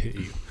bus hit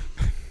you.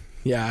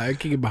 Yeah, I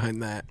can get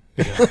behind that.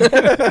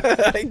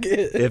 I get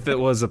it. If it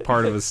was a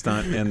part of a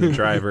stunt and the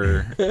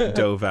driver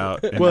dove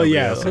out. And Well, nobody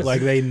yeah, else was-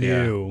 like they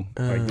yeah. knew.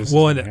 Like this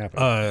Well, is and gonna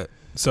happen.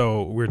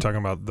 so we were talking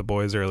about The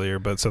Boys earlier,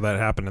 but so that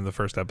happened in the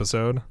first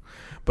episode.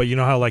 But you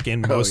know how like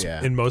in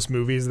most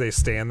movies they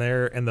stand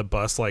there and the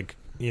bus like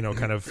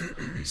kind of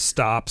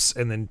stops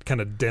and then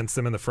kind of dents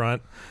them in the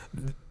front.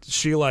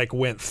 She like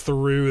went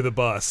through the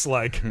bus,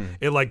 like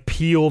it like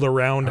peeled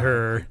around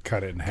her,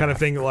 Cut it in half. kind of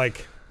thing,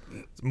 like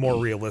more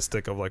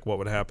realistic of like what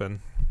would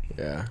happen.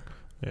 Yeah.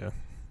 Yeah.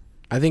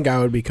 I think I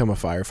would become a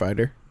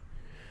firefighter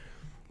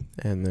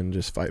and then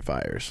just fight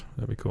fires.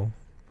 That'd be cool.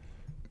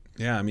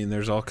 Yeah, I mean,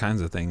 there's all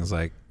kinds of things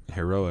like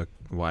heroic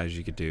wise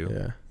you could do.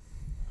 Yeah.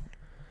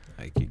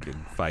 Like you could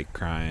fight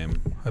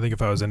crime. I think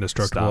if I was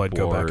indestructible, Stop I'd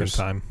go back in wars.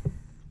 time.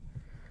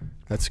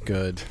 That's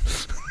good.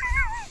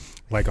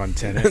 like on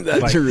Tenet.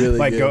 That's like, really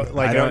like good. Go,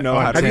 like I don't on- know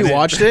on how to- Have you Tenet-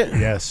 watched it?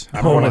 Yes, I'm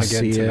I going wanna again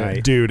see it.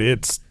 tonight. Dude,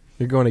 it's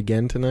You're going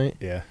again tonight?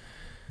 Yeah,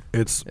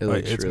 it's It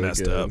looks it's really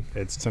messed good. up.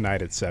 it's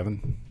tonight at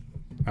 7.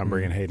 I'm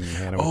bringing Hayden and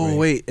Hannah. with Oh me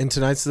wait, and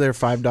tonight's their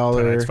 $5.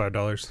 Tonight's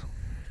 $5.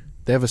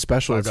 They have a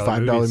special. It's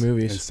 $5 $5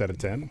 movies. instead of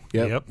 10.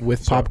 Yep.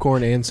 With So-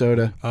 popcorn and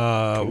soda.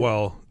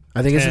 Well,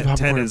 I think it's a 10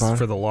 popcorn and is bottle.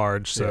 for the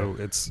large, so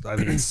I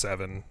think it's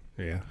 7.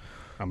 Yeah,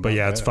 I'm But about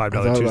yeah, it's that. I $5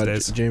 thought about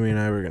Tuesdays. Jamie and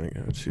I were gonna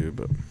go too,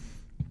 but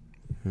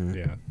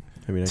Yeah,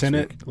 maybe next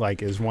Tenet week.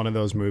 like is one of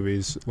those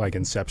movies like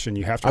Inception.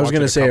 You have to. I was watch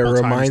gonna it a say, it couple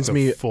times reminds to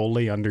me-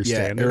 fully Yeah,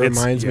 understand it it.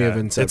 reminds me of yeah.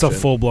 Inception. It's a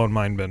full blown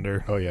mind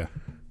bender. Oh yeah,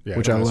 yeah.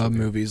 which it I does love look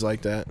good. movies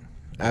like that.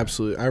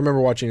 Absolutely. I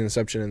remember watching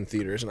Inception in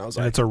theaters, and I was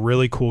And like, it's a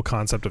really cool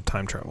concept of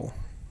time travel.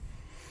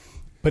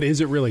 But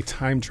is it really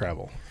time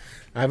travel?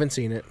 I haven't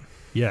seen it.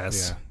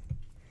 Yes,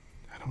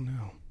 I don't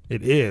know.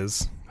 it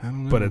is, I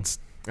don't know. but it's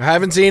I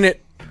haven't seen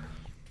it.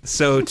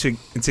 So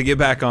to get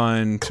back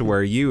on to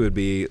where you would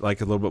be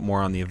like a little bit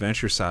more on the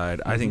adventure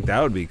side, I think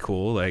that would be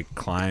cool. Like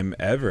climb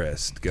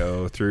Everest,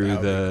 go through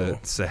That would the be cool.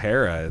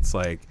 Sahara. It's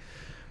like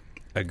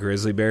a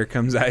grizzly bear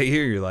comes at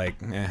you. You're like,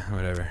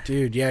 whatever.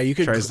 Dude, yeah, you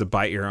could Tries to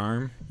bite your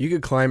arm. you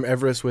could climb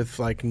Everest with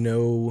like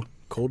no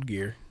cold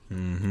gear.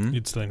 Mm-hmm.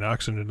 you'd still need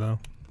oxygen though.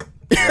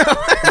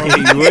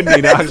 You would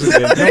need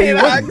oxygen.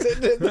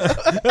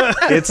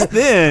 It's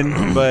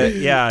thin, but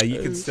yeah,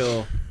 you could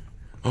still.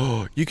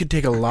 Oh, you could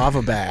take a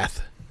lava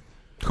bath.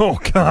 Oh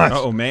gosh,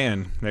 Oh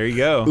man, there you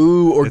go.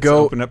 Ooh, or It's go.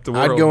 open up the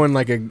world. I'd go in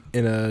like a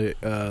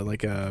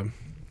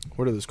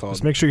what are those called?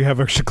 just make sure you have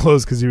extra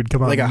clothes because you would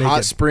come out Like a naked.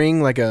 hot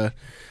spring, like a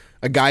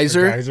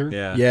geyser. Geyser?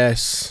 Yeah.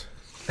 Yes.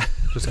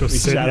 Just go He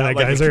sit in shot that out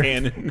like a geyser.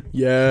 cannon.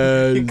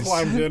 Yes. He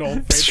climbs in,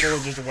 old faithful,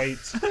 and just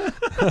waits.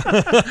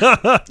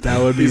 That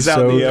would be He's out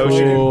so in the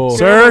ocean. cool.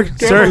 Sir,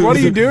 Cameron, what are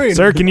you doing?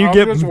 Sir, can you I'm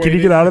get just can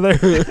you get waiting. out of there?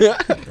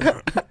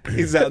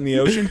 He's out in the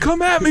ocean.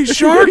 Come at me,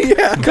 shark!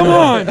 Yeah. Come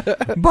on,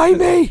 bite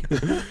me.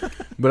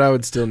 But I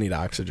would still need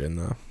oxygen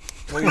though.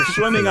 Well, you're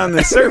swimming on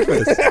the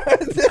surface.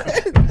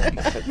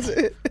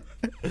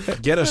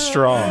 Get a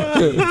straw.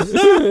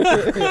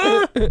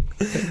 A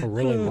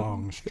really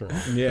long straw.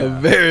 A Yeah.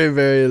 very,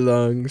 very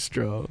long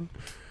straw.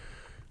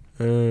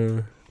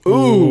 Ooh.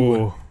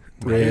 Ooh.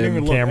 I didn't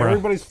even look. Camera.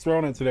 Everybody's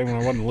throwing it today when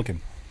I wasn't looking.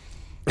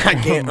 I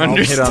can't I'll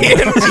hit on- understand you.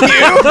 Hit on the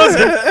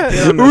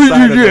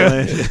side of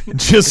the lid.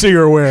 Just so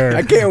you're aware,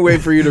 I can't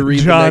wait for you to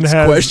read John the next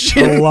has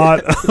question. a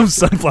lot of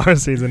sunflower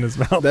seeds in his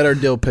mouth That are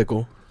dill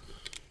pickle.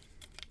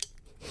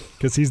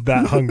 because he's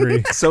that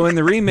hungry. So in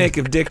the remake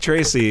of Dick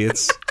Tracy,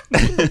 it's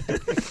they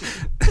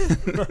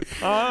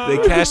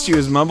cast you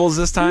as Mumbles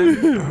this time.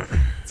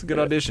 It's a good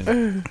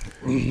audition.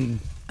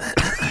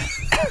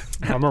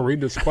 I'm gonna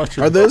read this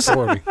question. Are those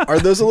for me. are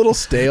those a little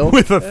stale?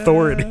 With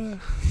authority.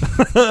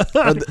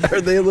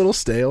 Are they a little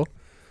stale?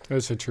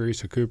 That's a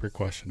Teresa Cooper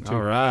question too.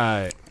 All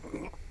right.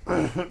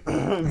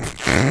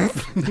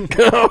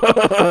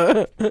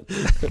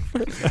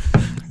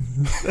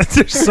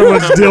 There's so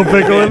much dill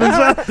pickle in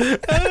this.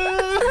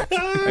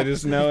 I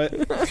just know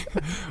it.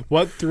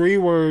 What 3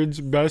 words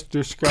best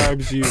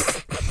describes you?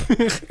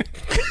 Stop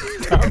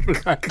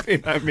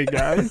laughing at me,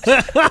 guys.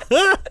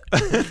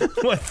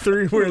 What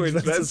 3 words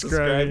best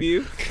describe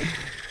you?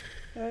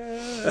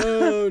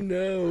 Oh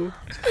no!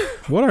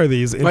 What are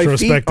these My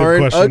feet introspective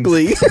aren't questions?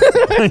 ugly.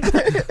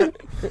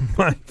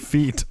 My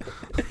feet.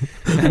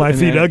 My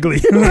feet ugly.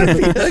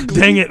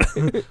 Dang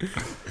it.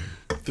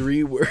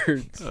 3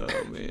 words. Oh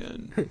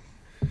man.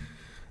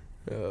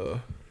 Oh,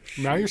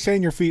 Now you're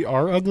saying your feet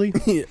are ugly?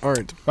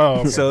 aren't. Oh,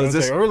 okay. So I was is gonna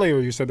this- say, earlier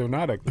you said they're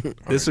not ugly.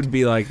 This would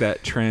be like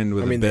that trend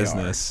with I mean, a they are.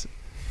 business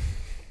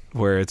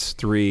where it's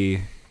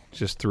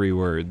just 3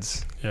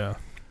 words, Yeah.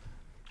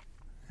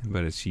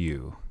 but it's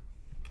you,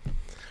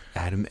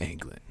 Adam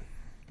Anglin.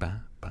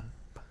 Ba, ba.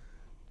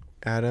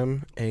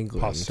 Adam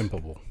Anglin.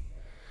 Possible.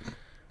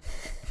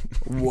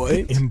 What?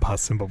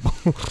 Impossible.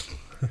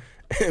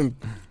 Is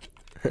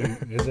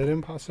it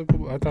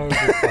impossible? I thought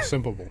it was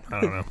possible.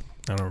 I don't know.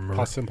 I don't remember.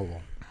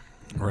 Possible.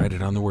 Write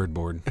it on the word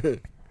board.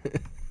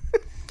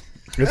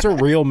 It's a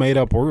real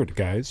made-up word,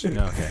 guys.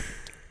 Okay.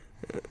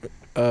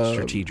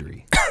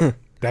 Strategery.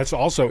 That's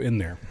also in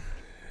there.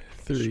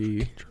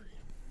 3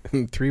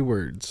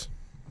 words.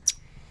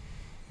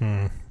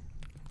 I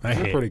They're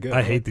hate, pretty good.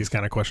 I hate these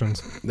kind of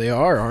questions. They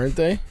are, aren't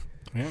they?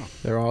 Yeah.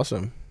 They're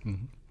awesome.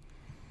 Mhm.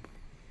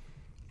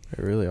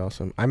 They're really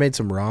awesome. I made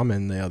some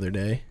ramen the other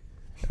day,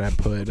 and I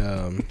put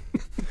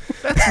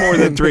That's more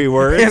than 3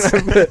 words.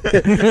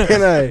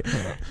 and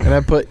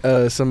I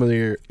put some of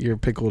your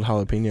pickled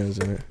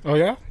jalapenos in it. Oh,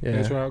 yeah? Yeah.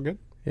 That's out good?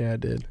 Yeah, I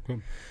did.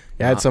 Good.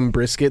 Yeah, I had some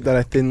brisket that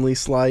I thinly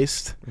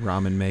sliced,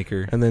 Ramen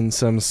maker. and then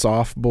some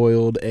soft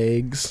boiled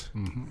eggs.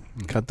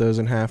 Mm-hmm. Cut those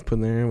in half, put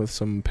in there with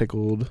some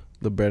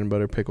the bread and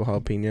butter pickled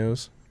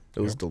jalapenos. It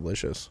was Yep.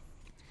 delicious.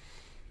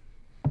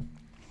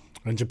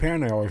 In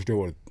Japan, they always do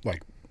it with,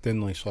 like,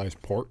 thinly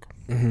sliced pork.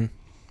 Mm-hmm.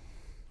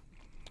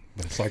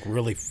 But it's, like,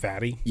 really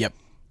fatty. Yep.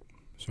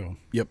 So,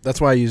 Yep,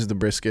 that's why I use the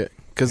brisket,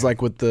 because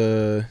like with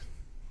the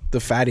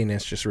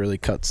fattiness just really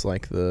cuts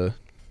like the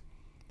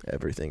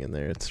everything in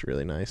there. It's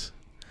really nice.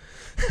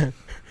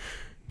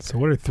 So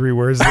what are 3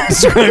 words that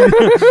describe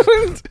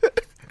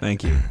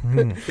Thank you.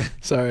 you?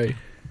 Sorry,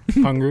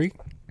 hungry.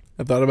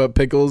 I thought about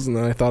pickles, and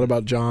then I thought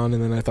about John,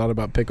 and then I thought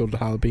about pickled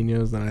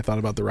jalapenos, then I thought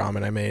about the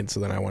ramen I made. So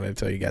then I wanted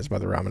to tell you guys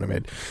about the ramen I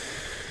made.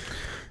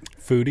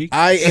 Foodie.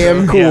 I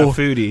am Yeah, cool.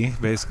 foodie,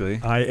 basically.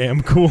 I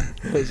am cool.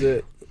 That's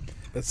it.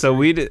 So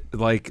we did,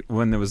 like,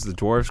 when there was the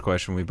dwarves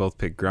question, we both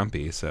picked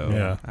grumpy. So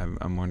Yeah.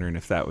 I'm wondering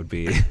if that would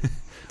be one of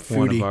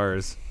Foodie.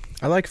 ours.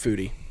 I like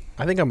foodie.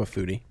 I think I'm a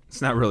foodie.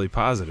 It's not really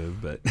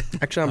positive, but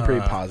Actually, I'm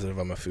pretty positive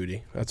I'm a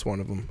foodie. That's one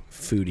of them.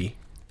 Foodie.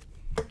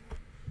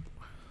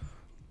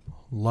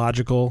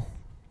 Logical,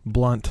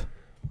 blunt.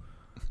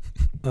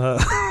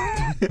 Blunt,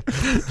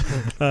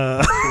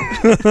 I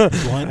blunt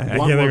can't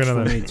think works of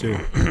for another. me, too.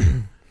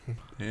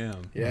 yeah.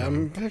 Yeah,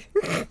 I'm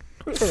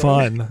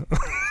Fun.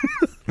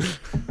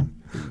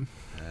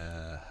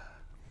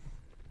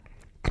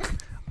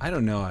 I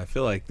don't know. I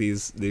feel like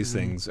these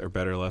things are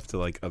better left to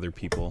like other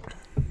people.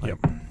 Like,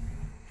 Yep.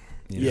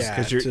 Yeah,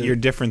 because to- you're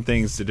different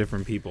things to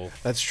different people.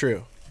 That's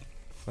true.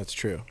 That's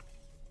true.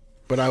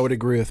 But I would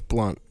agree with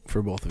blunt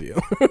for both of you.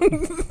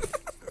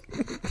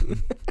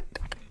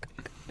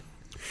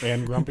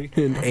 And grumpy.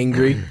 And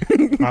angry.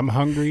 I'm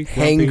hungry.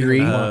 grumpy, Hangry.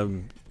 and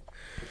blunt.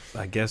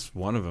 I guess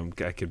one of them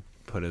I could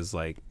put as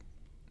like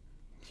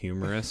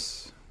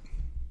humorous.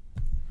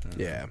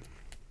 Yeah.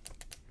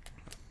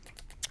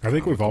 I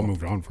think we've all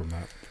moved on from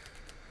that.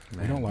 We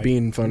Man. don't like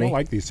Being we funny. don't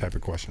like these type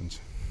of questions.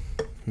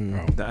 Hmm.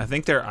 Oh, I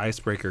think they're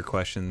icebreaker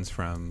questions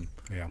from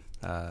yeah.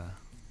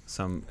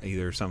 some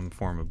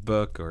form of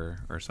book or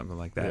something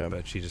like that. Yeah.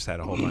 But she just had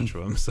a whole bunch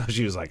of them, so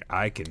she was like,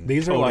 "I can."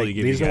 These are totally like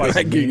give these you are guys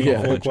like a Yeah. whole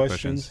meaningful bunch of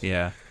questions.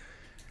 Yeah.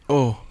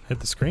 Oh, Hit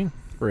the screen.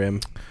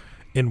 rim.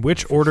 In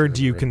which order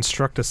do you Rim.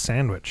 construct a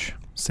sandwich?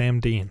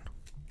 Sam Dean.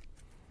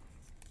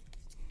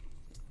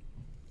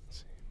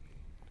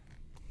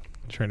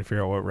 Trying to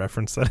figure out what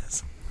reference that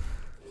is.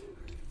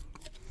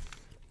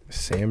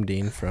 Sam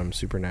Dean from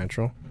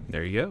Supernatural.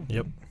 There you go.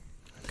 Yep.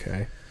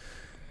 Okay.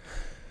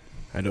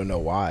 I don't know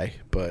why,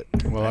 but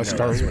Well, I I know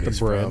start that's with what the he's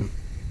bread. from.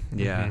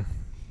 Yeah. Mhm.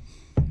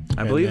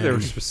 I And believe there were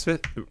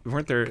then-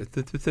 weren't there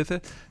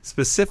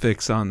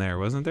specifics on there,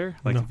 wasn't there?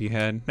 Like No. if you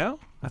had no,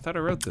 I thought I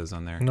wrote those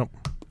on there. Nope.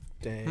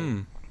 Dang. Hmm.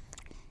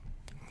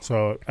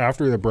 So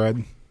after the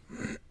bread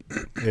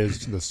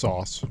is the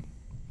sauce.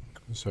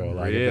 So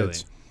like Really? if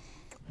it's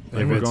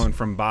Like if we're it's- going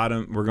from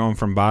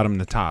bottom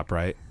to top,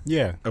 right?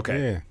 yeah.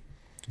 Okay. Yeah.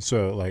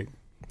 So like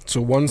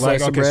So one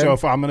slice of okay, bread so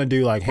if I'm gonna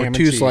do like or ham and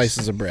two cheese,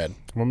 slices of bread.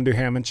 if I'm gonna do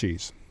ham and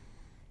cheese.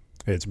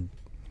 It's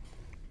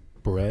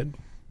bread,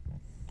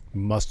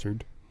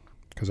 mustard,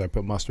 because I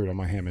put mustard on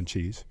my ham and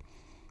cheese.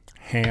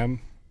 Ham,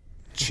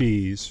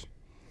 cheese,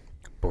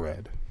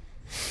 bread.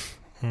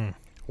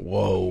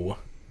 Whoa.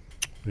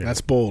 Yeah.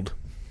 That's bold.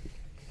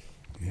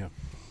 Yeah.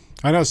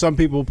 I know some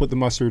people put the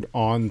mustard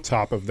on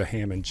top of the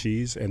ham and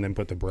cheese and then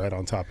put the bread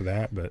on top of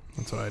that, but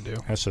That's what I do.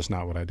 that's just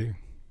not what I do.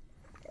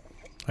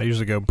 I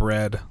usually go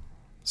bread.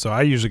 So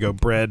I usually go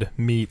bread,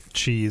 meat,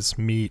 cheese,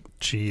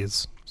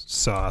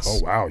 sauce.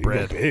 Oh wow, you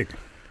bread. go big.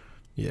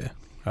 Yeah,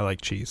 I like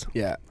cheese.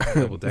 Yeah.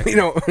 Double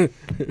decker.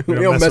 we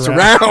don't mess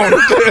around.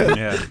 around.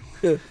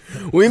 Yeah.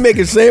 We make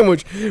a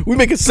sandwich. We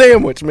make a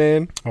sandwich,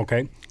 man.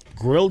 Okay,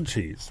 grilled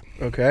cheese.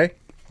 Okay.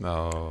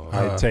 Oh.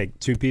 I take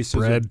 2 pieces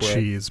Bread, of bread.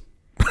 cheese,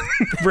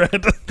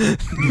 bread.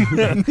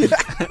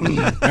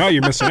 No,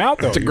 you're missing out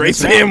though. It's a great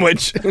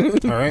sandwich.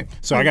 All right,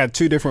 so I got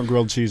 2 different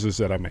grilled cheeses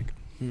that I make.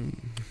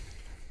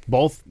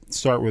 Both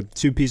start with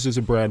 2 pieces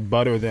of bread,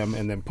 butter them,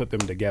 and then put them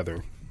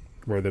together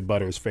where the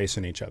butter is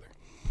facing each other.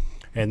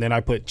 And then I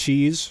put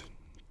cheese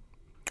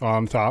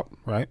on top,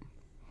 right?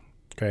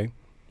 Okay,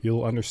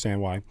 you'll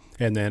understand why.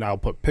 And then I'll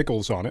put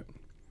pickles on it,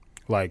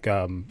 like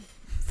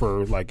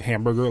for like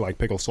hamburger, like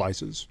pickle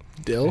slices.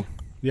 Dill.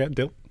 Yeah,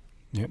 dill.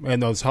 Yeah,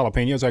 and those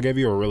jalapenos I gave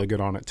you are really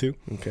good on it too.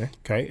 Okay.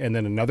 Okay, and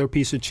then another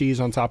piece of cheese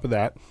on top of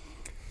that.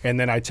 And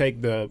then I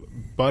take the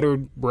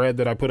buttered bread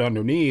that I put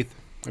underneath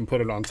and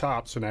put it on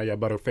top. So now you have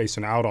butter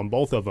facing out on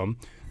both of them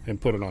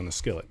and put it on the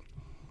skillet.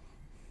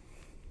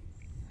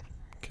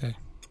 Okay.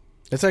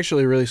 That's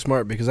actually really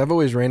smart because I've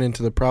always ran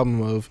into the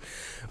problem of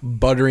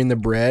buttering the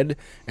bread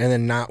and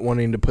then not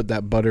wanting to put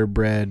that butter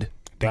bread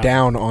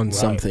down on Right,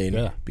 something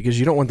yeah. because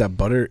you don't want that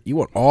butter. You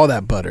want all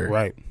that butter.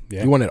 Right.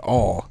 Yeah. You want it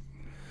all.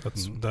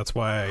 That's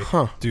why I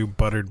Huh. do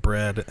buttered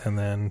bread and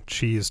then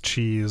cheese.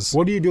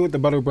 What do you do with the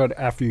butter bread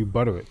after you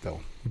butter it,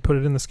 though? You put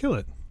it in the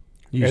skillet.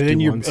 You And just then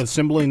do you're once.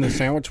 assembling the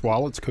sandwich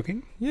while it's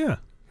cooking? Yeah.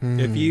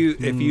 If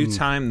you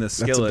time the a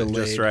skillet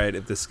just delayed. right,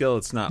 if the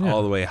skillet's not Yeah.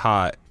 all the way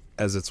hot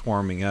as it's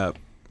warming up,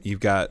 you've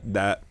got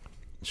that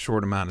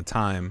short amount of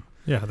time.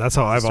 Yeah, that's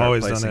how I've Start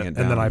always done placing it. it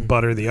And then I down.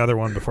 butter the other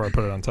one before I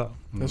put it on top.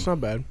 That's not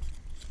bad.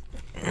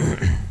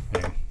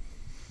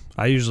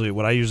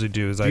 What I usually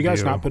do is Do you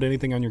guys not put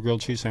anything on your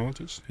grilled cheese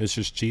sandwiches? It's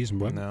just cheese and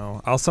bread?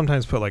 No, I'll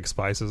sometimes put like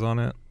spices on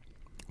it.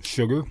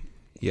 Sugar?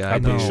 Yeah, I I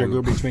put do.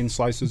 sugar between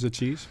slices of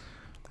cheese.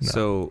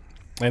 So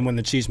And when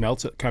the cheese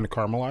melts, it kind of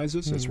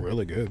caramelizes. It's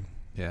really good.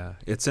 yeah,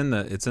 it's in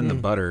the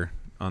butter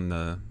on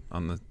the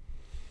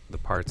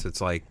parts. It's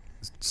like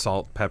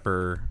salt,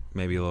 pepper,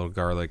 maybe a little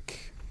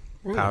garlic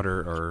powder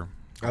or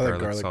I like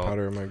garlic salt.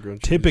 powder in my grilled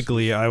cheese.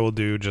 Typically, I will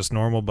do just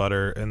normal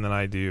butter, and then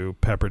I do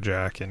pepper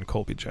jack and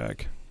Colby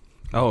jack.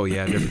 Oh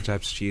yeah, different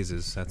types of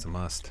cheeses. That's a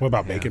must. What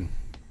about Yeah. bacon?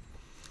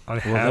 I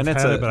Well, have then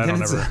it's had a- it, but I then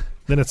don't it's ever.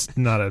 Then it's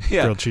not a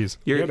Yeah. grilled cheese.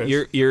 Yeah, it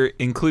You're is.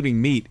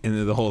 including meat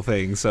into the whole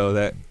thing, so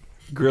that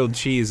grilled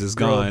cheese is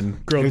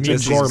gone. Grilled It's meat. a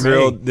This gourmet. is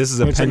grilled. This is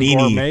a It's a panini.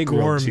 gourmet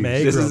grilled cheese.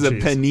 Gourmet. This is a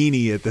grilled cheese.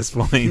 panini at this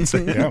point.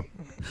 Yeah.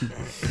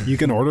 You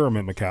can order them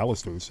at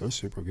McAllister's. They're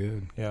super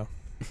good. Yeah.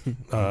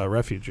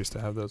 Refuge used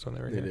to have those when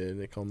they were They here. did.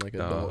 They call them like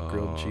adult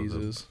grilled Oh,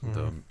 cheeses.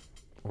 The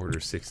Order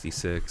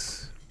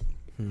 66,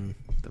 Hmm.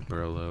 the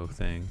Brolo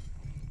thing.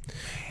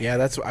 Yeah,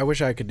 that's. I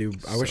wish I could do.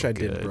 I wish So I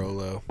did good.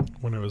 Brolo.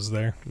 When it was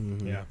there.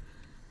 Mhm. Yeah.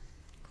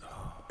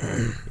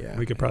 Yeah.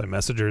 We could probably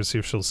message her, see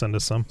if she'll send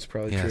us some. It's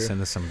probably Yeah, true.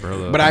 send us some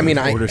Brolo. But I mean,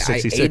 I Order ate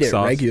 66 it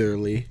sauce.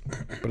 regularly,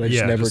 but I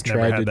just Yeah, never just never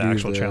tried had to the do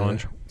actual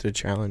challenge. the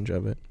challenge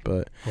of it.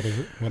 But What is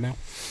it? What now?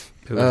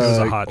 It It was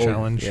a was- hot oh,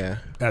 challenge Yeah,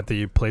 at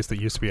the place that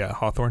used to be at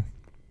Hawthorne,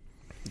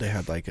 they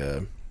had like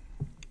a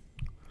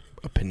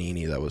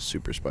panini that was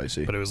super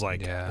spicy. but it was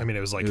like, yeah, I mean, it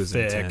was like it was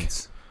thick,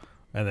 intense.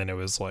 and then it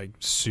was like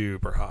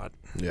super hot.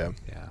 Yeah,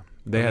 Yeah,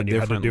 they And had then you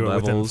different to do it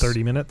within levels.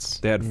 30 minutes.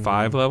 They had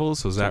 5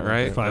 levels. Was that Something like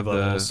right? that. 5 Of the-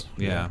 levels.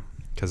 Yeah,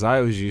 because I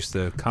always used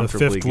to The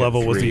comfortably 5th get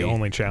level was the 3.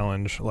 only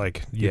challenge.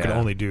 Like you could Yeah.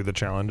 only do the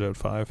challenge at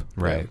 5.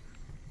 Right.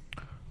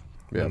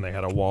 Yeah. And they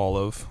had a wall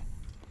of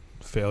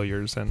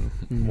failures and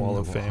wall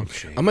of fame.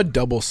 I'm a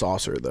double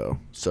saucer though,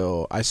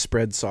 so I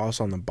spread sauce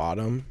on the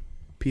bottom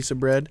piece of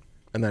bread,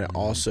 and then I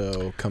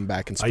also come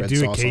back and I spread do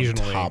sauce on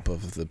occasionally. top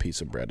of the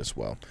piece of bread as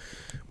well,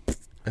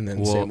 and then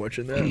Well- sandwich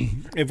in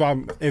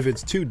that. If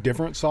it's 2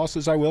 different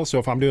sauces, I will. So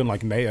if I'm doing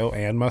like mayo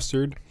and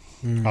mustard,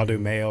 I'll do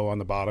mayo on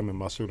the bottom and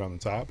mustard on the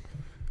top.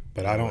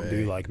 But I don't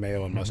do like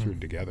mayo and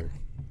mustard together.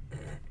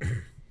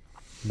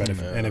 But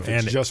if it's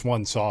And just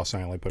one sauce,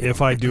 I only put it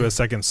If on. I do a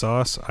second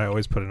sauce, I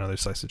always put another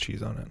slice of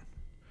cheese on it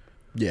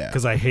Yeah,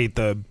 because I hate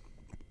the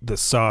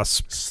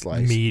sauce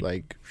slice meat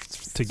like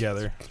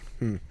together.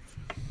 Hmm.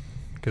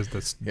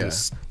 Because Yeah.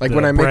 this Like the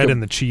when I make bread a-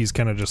 and the cheese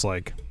kind of just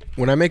like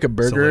when I make a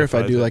burger, if I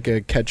solidifies do it. like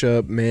a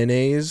ketchup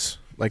mayonnaise,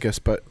 like I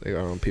don't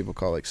know, people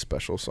call it like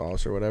special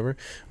sauce or whatever.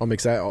 I'll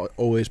mix that. I'll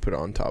always put it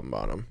on top and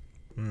bottom.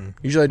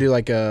 Usually I do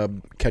like a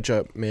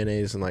ketchup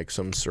mayonnaise and like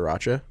some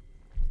sriracha.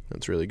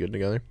 That's really good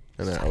together.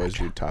 And then I always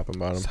do top and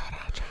bottom.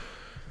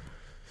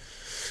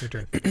 your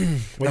turn.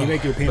 When you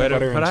make your peanut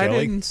butter But and I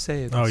jelly, didn't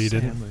say it. Oh, you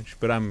didn't? sandwich,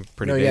 but I'm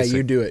pretty No, basic. yeah,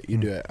 you do it. You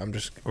do it. I'm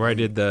just. Where I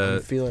did I'm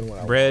the feeling what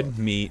I bread, want.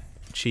 meat,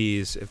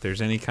 cheese. If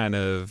there's any kind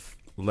of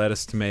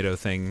lettuce, tomato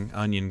thing,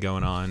 onion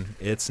going on,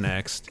 it's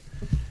next.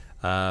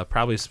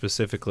 Probably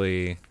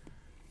specifically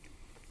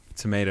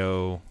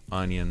tomato,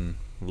 onion,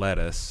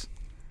 lettuce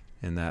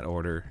in that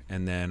order,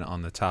 and then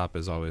on the top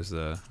is always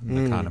the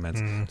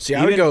condiments. See,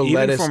 I would go even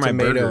lettuce, for my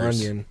tomato,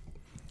 burgers. onion.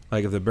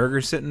 Like if the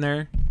burger's sitting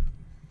there,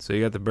 so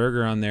you got the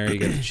burger on there, you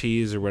got the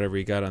cheese or whatever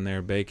you got on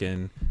there,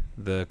 bacon,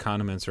 the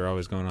condiments are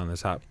always going on the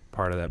top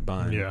part of that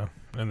bun. Yeah,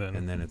 and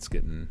then it's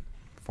getting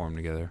formed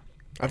together.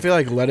 I feel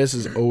like lettuce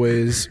is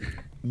always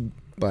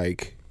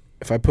like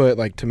if I put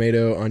like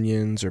tomato,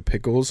 onions, or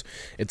pickles,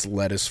 it's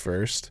lettuce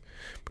first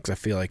because I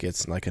feel like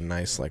it's like a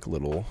nice like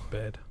little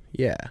bed.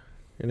 Yeah,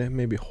 and it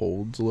maybe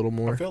holds a little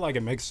more. I feel like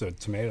it makes the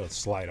tomatoes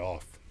slide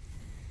off.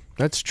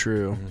 That's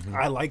true. Mm-hmm.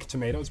 I like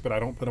tomatoes, but I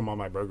don't put them on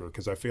my burger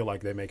because I feel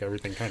like they make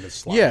everything kind of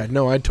slide. Yeah,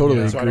 no, I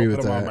totally So I agree don't with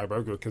put them on that. my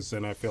burger because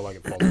then I feel like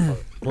it falls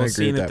apart. Well, I agree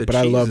seeing with if that, the but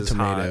I cheese love is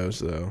hot tomatoes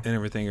though. and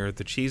everything, or if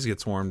the cheese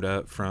gets warmed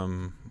up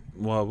from,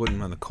 well, it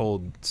wouldn't on the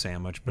cold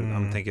sandwich, but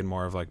I'm thinking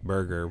more of like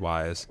burger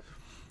wise.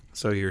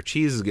 So your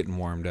cheese is getting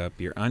warmed up,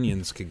 your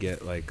onions could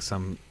get like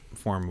some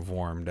form of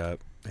warmed up,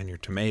 and your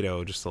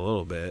tomato just a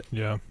little bit.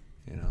 Yeah.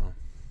 You know,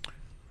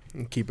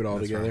 And keep it all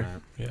that's where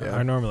together. I'm at. Yeah.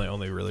 I normally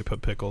only really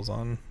put pickles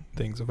on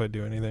things if I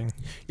do anything,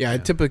 Yeah, I Yeah.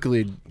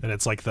 typically and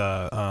it's like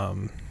the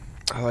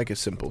I like it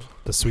simple.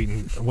 sweet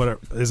and what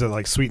is it,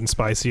 like sweet and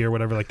spicy or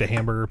whatever, like the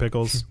hamburger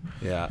pickles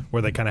Yeah,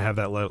 where they kind of have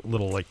that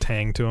little like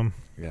tang to them.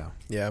 yeah.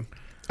 Yeah.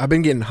 I've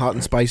been getting hot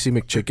and spicy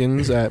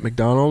McChickens at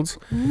McDonald's.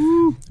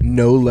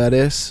 No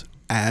lettuce,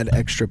 add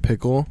extra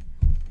pickle.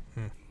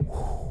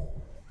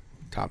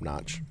 Top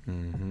notch.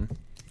 Mm-hmm.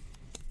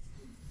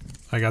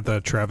 I got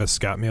the Travis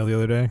Scott meal the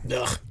other day.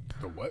 Ugh.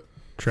 The what?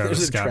 Travis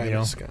There's a Scott meal.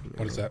 Travis Scott meal.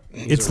 What is that?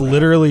 It's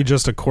literally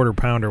just a quarter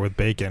pounder with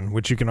bacon,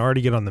 which you can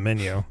already get on the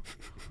menu.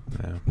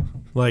 Yeah.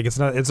 Like it's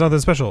nothing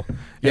special.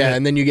 Yeah,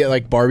 and then you get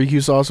like barbecue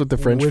sauce with the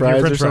French with fries your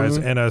or French fries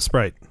something. and a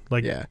Sprite.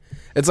 Like Yeah,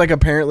 it's like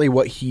apparently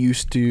what he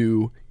used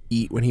to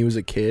eat when he was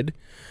a kid.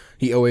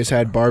 He always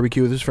had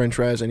barbecue with his French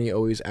fries, and he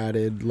always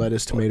added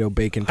lettuce, tomato,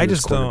 bacon to I his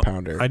just quarter don't-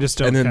 pounder. I just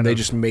don't And then kind they of-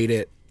 just made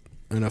it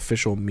an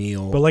official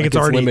meal. but like it's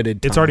already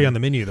limited. it's already time. on the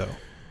menu though.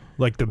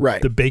 Like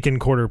Right. the bacon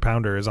quarter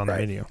pounder is on the Right.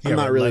 menu. I'm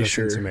not but really lettuce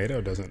sure. and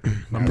tomato doesn't.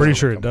 I'm pretty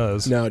sure it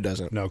does. No, it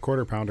doesn't. No,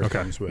 quarter pounder Okay.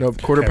 comes with. No,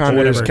 quarter ketchup.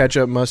 pounder is whatever.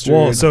 ketchup, mustard,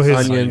 Well, so his-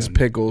 onions, Onion.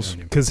 pickles.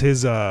 Onion. Because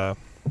his I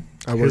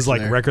worked his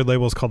like there. record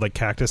label is called like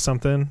Cactus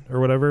something or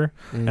whatever.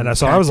 Mm, And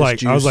so I was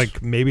cactus like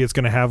juice. maybe it's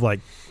gonna have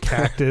like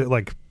cactus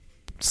like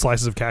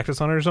slices of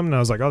cactus on it or something. And I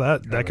was like, oh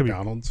that At could be.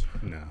 McDonald's.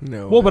 No.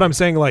 No. Well, but I'm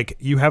saying like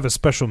you have a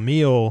special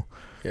meal,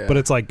 yeah. but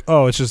it's like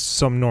it's just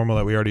some normal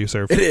that we already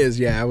serve. It is.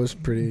 Yeah, I was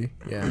pretty.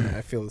 Yeah,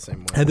 I feel the same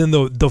way. And then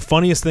the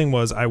funniest thing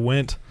was I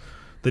went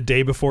the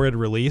day before it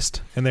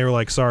released, and they were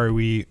like, "Sorry,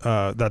 we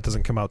that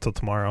doesn't come out till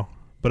tomorrow,"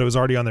 but it was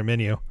already on their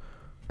menu.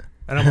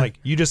 And I'm like,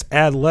 "You just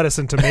add lettuce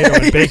and tomato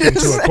and bacon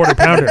to a quarter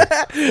pounder."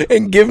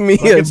 and give me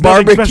Like, a it's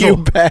nothing barbecue special.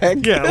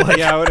 bag. Yeah, like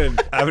Yeah,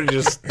 I would have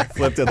just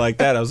flipped it like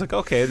that. I was like,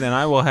 okay, then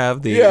I will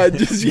have the. Yeah,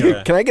 just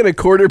Yeah. can I get a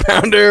quarter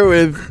pounder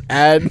with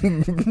add?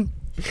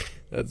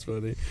 That's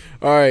funny.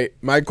 All right,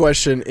 my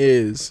question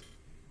is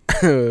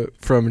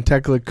from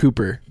Tekla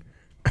Cooper.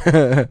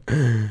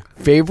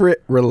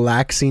 Favorite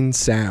relaxing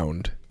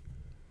sound?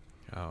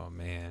 Oh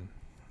man.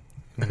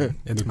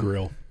 It's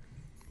grill.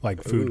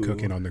 Like food Ooh.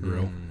 cooking on the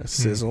grill. A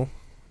sizzle.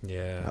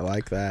 Yeah. I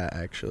like that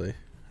actually.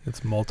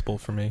 it's multiple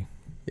for me.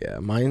 Yeah,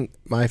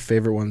 my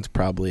favorite one's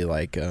probably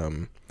like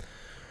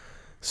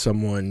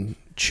someone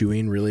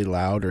chewing really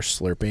loud or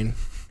slurping.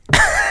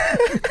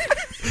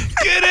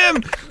 Get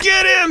him!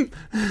 Get him!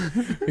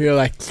 You're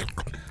like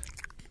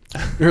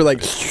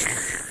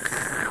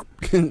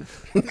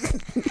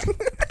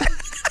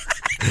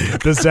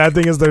The sad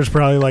thing is, there's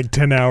probably like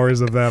 10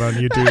 hours of that on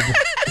YouTube.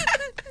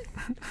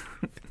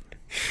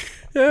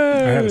 I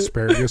had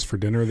asparagus for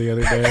dinner the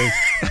other day.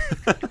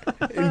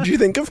 Did you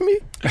think of me?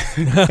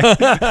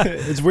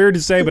 It's weird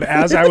to say, but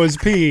as I was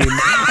peeing,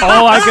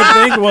 all I could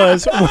think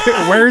was,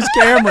 "Where's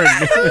Cameron?"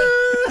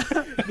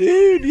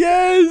 Dude,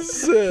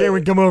 yes.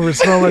 Cameron, come over,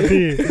 smell my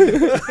pee. Dude,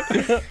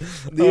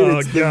 Oh,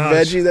 it's the gosh.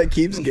 veggie that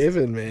keeps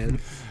giving, man.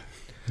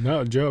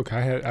 No joke.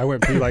 I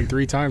went pee like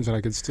 3 times and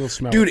I could still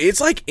smell Dude, it.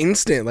 it's like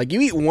instant. Like you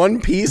eat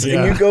one piece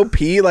Yeah. and you go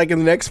pee like in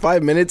the next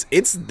 5 minutes,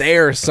 it's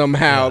there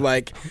somehow.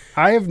 Like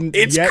I have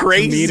It's yet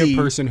crazy. to meet a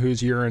person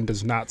whose urine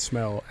does not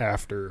smell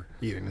after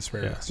eating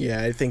asparagus.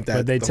 yeah, I think that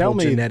But they the tell whole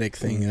me genetic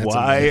thing. That's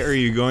Why a myth. are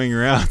you going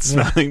around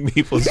smelling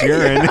people's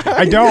urine?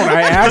 I don't.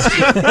 I asked.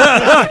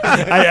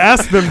 I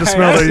asked them to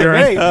smell I asked their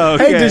them, urine. Hey, Oh,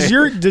 hey,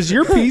 okay. does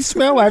your pee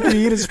smell after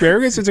you eat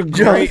asparagus? It's a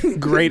great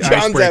John's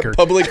icebreaker. at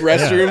public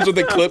restrooms with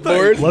a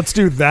clipboard. Let's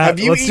do that. Have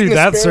you Let's do eaten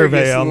that asparagus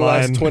survey in the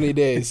online. last 20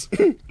 days?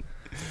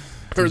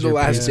 Or the your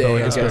last pee day, smell I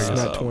like guess,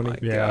 asparagus? not 20. my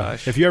Yeah.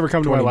 gosh. If you ever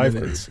come to my 20 life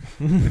minutes.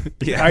 group,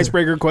 Yeah.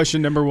 icebreaker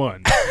question number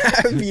 1.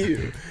 Have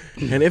you?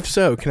 And if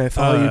so, can I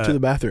follow you to the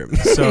bathroom?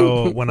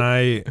 So when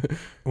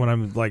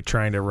I'm like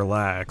trying to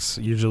relax,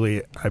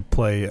 usually I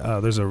play.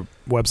 There's a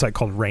website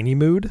called Rainy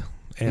Mood,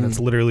 and it's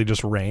literally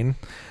just rain.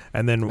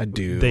 And then I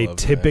do they love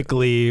that.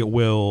 typically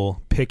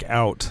will pick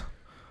out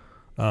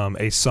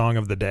a song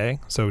of the day.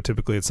 So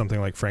typically it's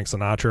something like Frank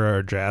Sinatra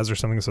or jazz or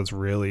something. So it's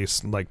really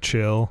like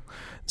chill.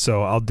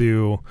 So I'll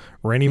do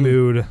Rainy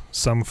Mood,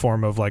 some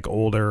form of like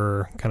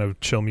older kind of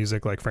chill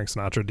music like Frank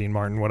Sinatra, Dean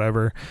Martin,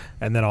 whatever.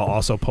 And then I'll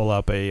also pull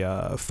up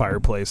a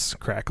fireplace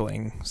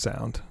crackling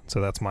sound.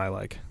 So that's my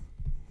like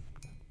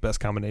best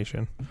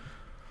combination.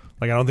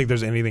 Like I don't think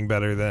there's anything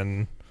better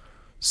than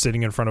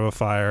sitting in front of a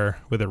fire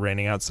with it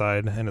raining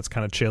outside and it's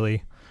kind of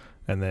chilly,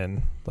 and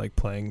then like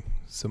playing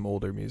some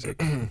older music.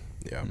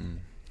 Yeah.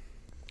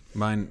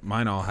 Mine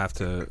all have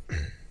to,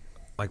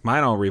 like,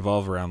 mine all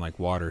revolve around like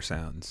water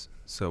sounds.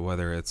 So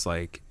whether it's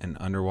like an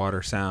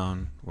underwater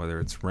sound, whether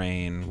it's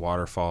rain,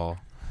 waterfall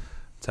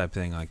type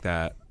thing like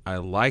that, I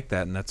like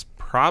that, and that's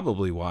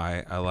probably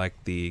why I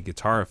like the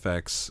guitar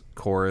effects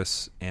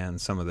chorus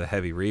and some of the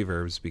heavy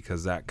reverbs,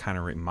 because that kind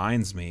of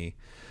reminds me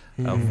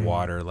of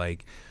water.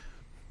 Like,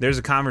 there's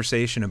a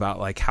conversation about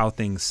like how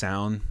things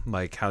sound,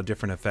 like how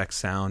different effects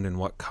sound and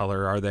what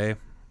color are they.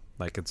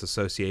 Like, it's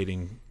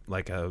associating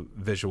like a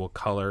visual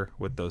color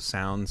with those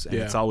sounds, and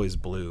it's always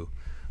blue.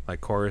 Like,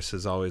 chorus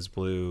is always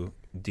blue,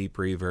 deep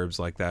reverbs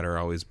like that are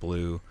always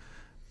blue,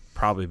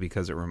 probably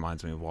because it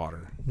reminds me of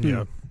water.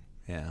 Yeah.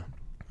 Yeah.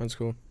 That's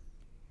cool.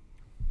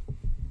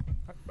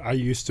 I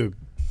used to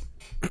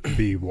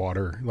be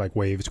water, like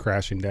waves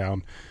crashing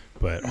down,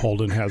 but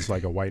Holden has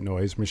like a white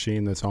noise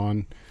machine that's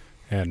on,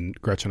 and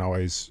Gretchen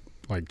always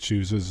like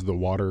chooses the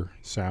water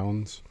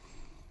sounds.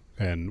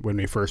 And when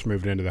we first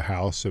moved into the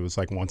house, it was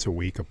like once a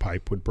week a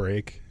pipe would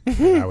break,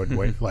 and I would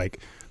wait, like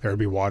there would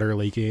be water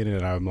leaking,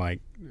 and I'm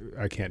like,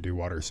 I can't do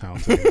water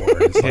sounds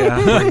anymore. It's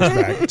like, brings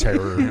back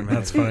terror.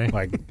 That's funny.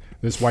 Like,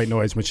 this white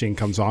noise machine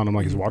comes on, I'm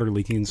like, is water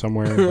leaking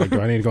somewhere? Like, do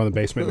I need to go in the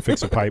basement and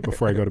fix a pipe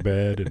before I go to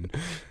bed?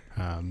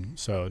 And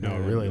so no,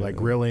 really, like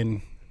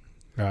grilling,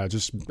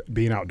 just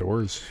being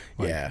outdoors.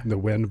 Like, the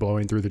wind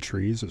blowing through the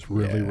trees is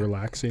really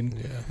relaxing.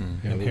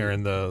 Yeah. And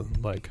hearing the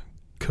like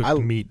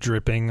cooked meat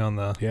dripping on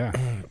the get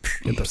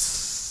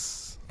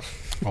the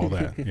all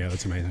that. Yeah,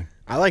 that's amazing.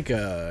 I like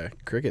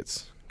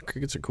crickets.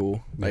 Crickets are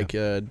cool. Like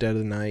dead of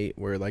the night,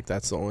 where like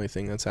that's the only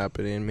thing that's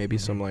happening. Maybe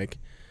some like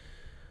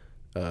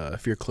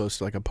if you're close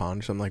to like a pond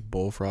or something, like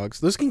bullfrogs.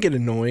 Those can get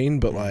annoying,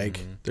 but like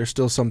there's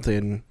still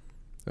something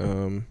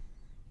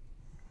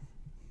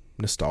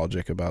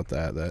nostalgic about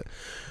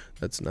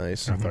that's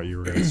nice. I thought you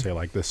were going to say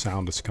like the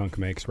sound a skunk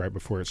makes right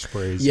before it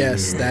sprays.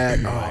 Yes, that.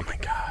 Oh my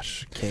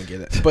gosh, can't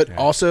get it. But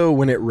also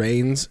when it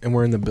rains and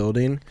we're in the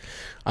building,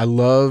 I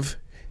love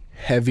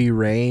heavy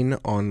rain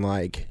on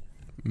like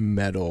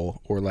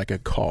metal or like a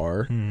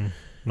car.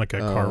 Like a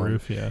car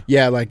roof.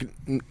 Yeah, like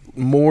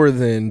more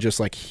than just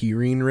like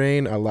hearing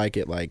rain. I like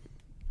it like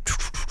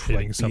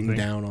hitting something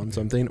down on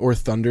something, or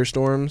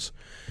thunderstorms.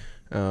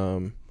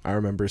 I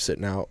remember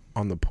sitting out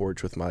on the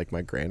porch with my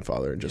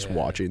grandfather and just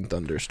watching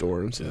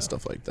thunderstorms and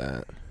stuff like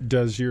that.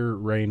 Does your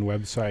rain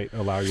website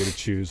allow you to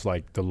choose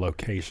like the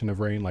location of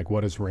rain? Like,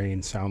 what does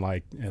rain sound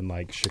like in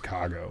like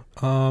Chicago?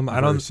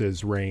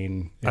 Versus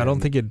rain. I don't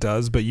think it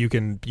does, but you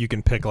can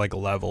pick like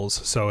levels.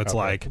 So it's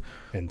like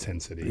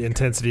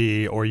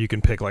intensity, or you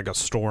can pick like a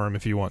storm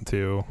if you want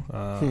to.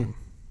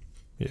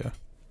 Yeah.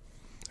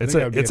 It's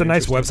a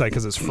nice website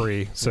because it's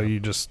free, so you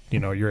just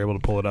you're able to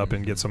pull it up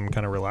and get some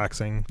kind of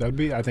relaxing. That'd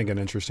be, I think, an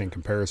interesting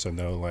comparison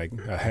though, like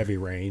a heavy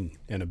rain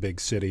in a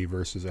big city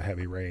versus a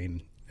heavy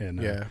rain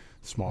in a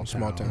small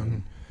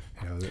town.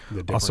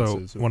 The also,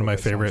 one of my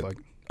favorite. Like.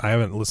 I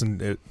haven't listened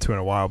to in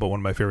a while, but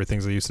one of my favorite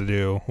things I used to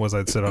do was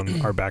I'd sit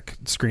on our back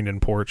screened-in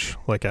porch,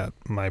 like at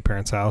my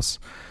parents' house,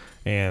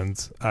 and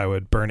I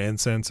would burn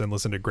incense and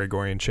listen to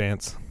Gregorian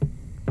chants.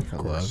 I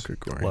love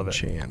Gregorian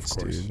chants,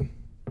 dude.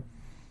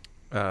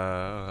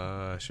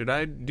 Should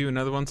I do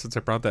another one since I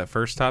brought that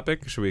first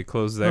topic? Should we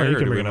close there? You or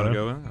can do we bring want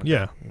to another. go? Okay.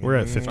 Yeah, we're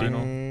at 50.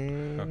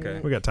 Okay.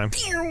 We got time.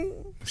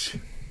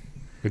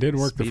 It did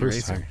work Speed the first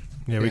racer. time.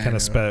 Yeah, we kind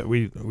of sped.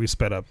 We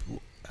sped up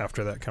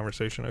after that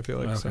conversation, I feel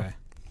like.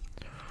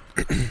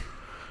 Okay.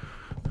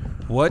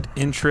 What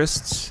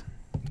interests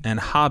and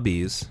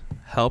hobbies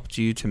helped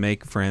you to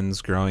make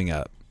friends growing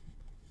up?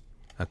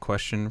 A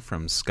question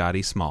from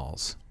Scotty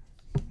Smalls.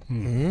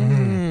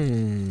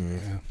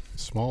 Yeah.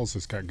 Smalls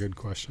has got good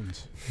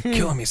questions.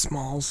 Killing me,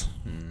 Smalls.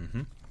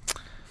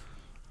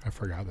 I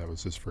forgot that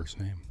was his first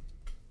name.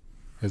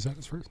 Is that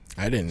his first?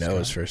 I didn't know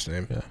his first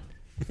name.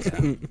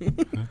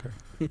 Okay.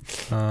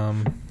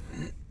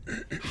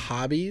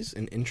 Hobbies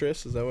and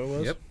interests, is that what it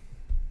was? Yep.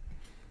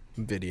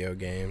 Video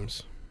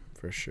games,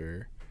 for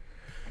sure.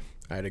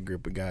 I had a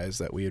group of guys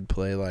that we would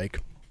play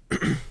like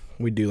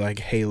we'd do like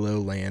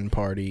Halo LAN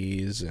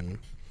parties and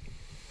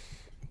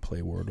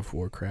play World of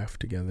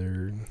Warcraft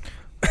together.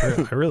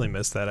 I really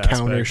miss that aspect.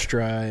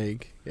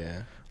 Counter-Strike,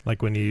 yeah.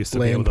 Like when you used to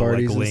LAN be able to like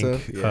parties and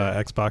link stuff?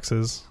 Yeah.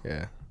 Xboxes.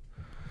 Yeah.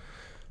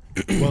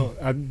 Well,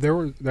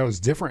 that was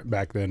different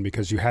back then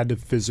because you had to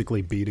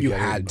physically be together.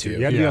 You had to.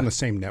 You had to be on the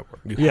same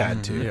network. You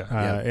had to.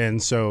 Yeah.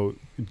 And so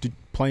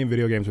playing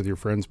video games with your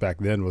friends back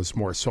then was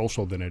more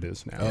social than it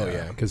is now. Oh,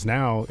 yeah. Because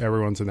now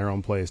everyone's in their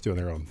own place doing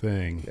their own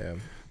thing. Yeah.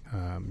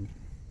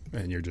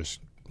 And you're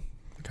just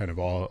kind of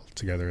all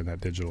together in that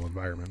digital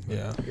environment.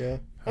 Yeah. Yeah.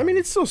 I mean,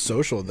 it's still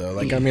social, though.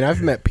 Like, I mean,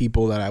 I've met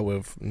people that I would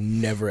have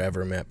never,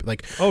 ever met.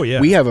 Like,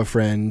 we have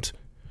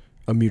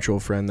a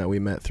mutual friend that we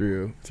met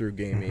through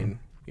gaming.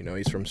 You know,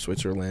 he's from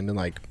Switzerland, and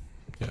like,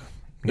 I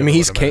mean,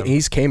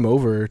 he's came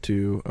over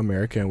to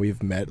America, and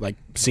we've met, like,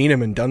 seen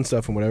him and done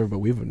stuff and whatever, but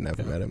we've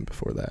never met him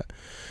before that.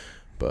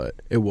 But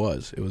it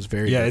was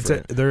very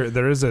different.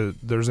 It's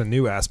there's a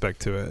new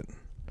aspect to it.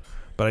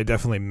 but I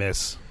definitely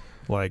miss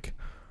like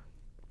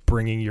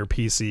bringing your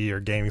PC or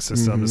gaming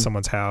system to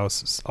someone's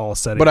house, all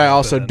setting. But I up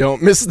also and-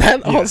 don't miss that.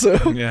 Yeah.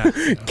 Also, Yeah.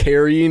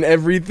 carrying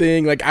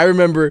everything. Like I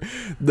remember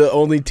the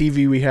only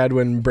TV we had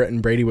when Brett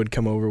and Brady would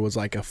come over was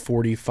like a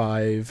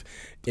 45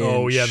 inch.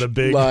 Oh, yeah, the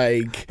big-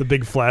 like. the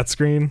big flat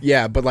screen.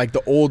 Yeah, but like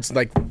the old,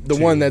 like the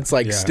one that's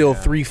like Yeah. still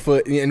 3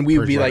 foot, and we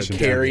would be like First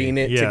carrying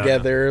it Yeah.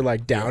 together,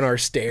 like down our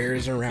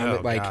stairs around Oh,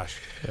 it, like gosh.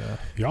 Yeah.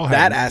 Y'all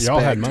That had, y'all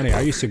had aspect. money.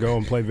 I used to go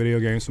and play video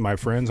games with my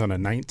friends on a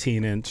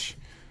 19-inch,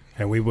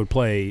 and we would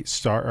play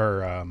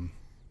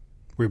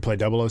we would play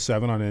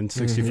 007 on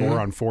N64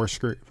 on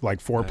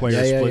four player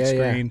Yeah, yeah, split yeah,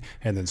 yeah. screen,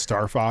 and then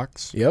Star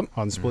Fox Yep.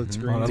 on split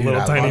screen. On a Dude,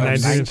 little I tiny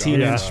love 19 19-inch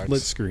yeah.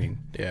 split screen.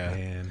 yeah.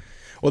 Man.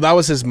 Well, that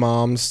was his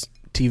mom's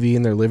TV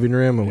in their living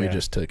room, and we Yeah.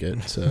 just took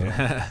it. So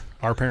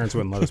Our parents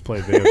wouldn't let us play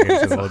video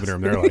games in the living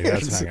room. They're like,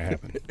 that's not gonna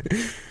happen.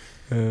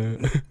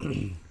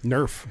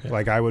 Nerf.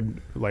 Like I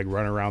would like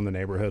run around the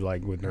neighborhood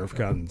like with Nerf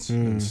guns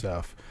and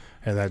stuff.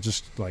 And that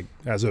just like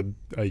as a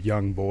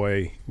young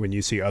boy, when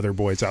you see other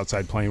boys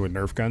outside playing with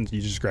Nerf guns, you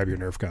just grab your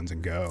Nerf guns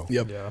and go.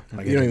 yep. Yeah.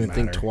 Like, You it don't doesn't even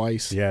think matter.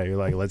 twice. Yeah, you're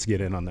like, let's get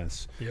in on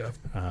this. Yeah.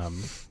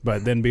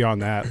 But then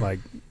beyond that, like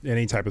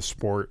any type of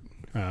sport,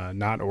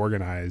 not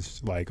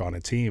organized like on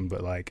a team,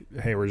 but like,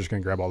 hey, we're just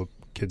gonna grab all the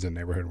kids in the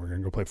neighborhood and we're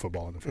gonna go play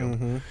football in the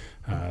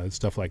field,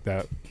 stuff like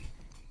that.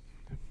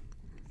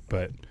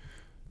 But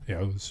yeah,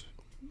 it was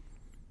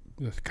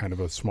kind of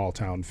a small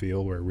town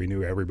feel where we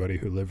knew everybody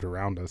who lived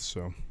around us,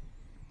 so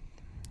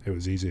it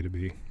was easy to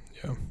be,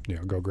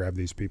 go grab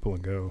these people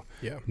and go.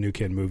 Yeah. New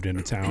kid moved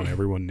into town,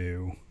 everyone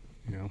knew,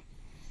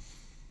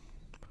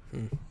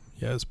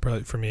 Yeah, it's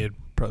probably for me. It'd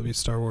probably be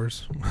Star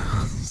Wars.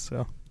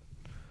 So,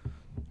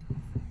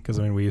 because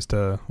I mean, we used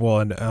to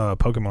and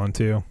Pokemon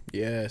too,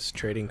 Yes,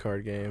 trading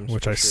card games,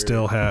 which for I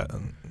sure.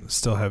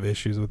 still have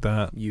issues with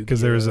that. Yu-Gi-Oh.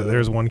 Because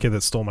there's one kid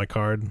that stole my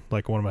card.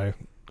 Like one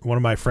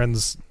of my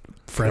friends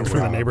from the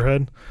wow.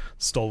 neighborhood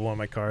stole one of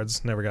my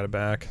cards. Never got it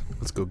back.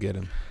 Let's go get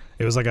him.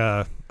 It was like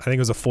I think it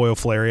was a foil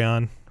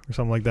Flareon or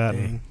something like that.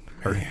 Dang.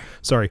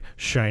 Sorry,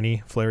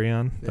 shiny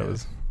Flareon. That Yeah.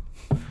 was.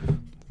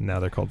 Now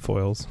they're called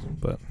foils,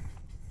 but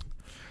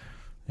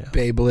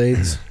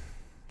Beyblades.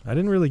 I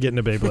didn't really get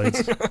into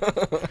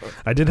Beyblades.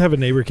 I did have a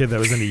neighbor kid that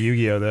was into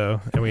Yu-Gi-Oh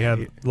though, and we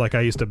had like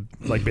I used to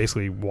like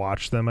basically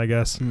watch them, I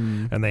guess,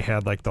 and they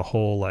had like the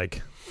whole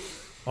like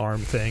arm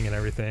thing and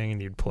everything,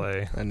 and you'd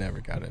play. I never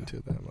got into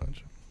it that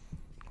much.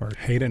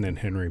 Hayden and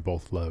Henry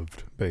both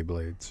loved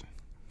Beyblades.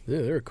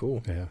 Yeah, they were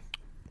cool. Yeah.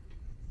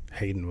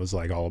 Hayden was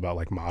like all about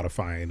like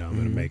modifying them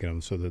and making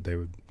them so that they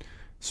would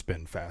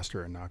spin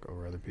faster and knock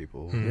over other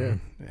people. Yeah.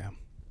 Yeah.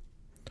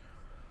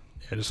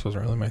 It just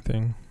wasn't really my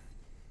thing.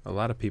 A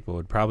lot of people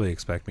would probably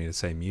expect me to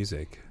say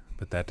music,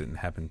 but that didn't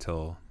happen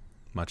till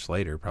much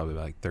later, probably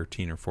like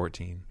 13 or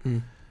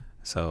 14.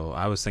 So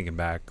I was thinking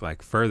back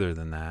like further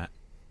than that,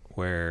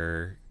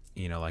 where,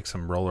 like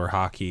some roller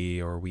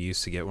hockey, or we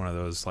used to get one of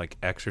those like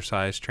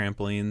exercise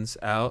trampolines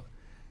out,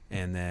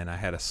 and then I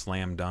had a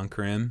slam dunk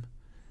rim,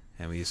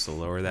 and we used to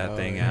lower that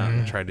thing out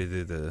and try to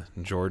do the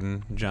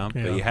Jordan jump,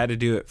 but Yeah. you had to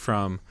do it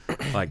from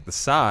like the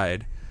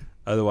side.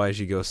 Otherwise,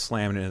 you go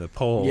slamming into the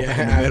pole Yeah,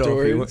 in the middle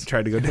if you afterwards.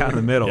 tried to go down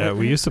the middle. Yeah,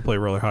 we used to play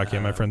roller hockey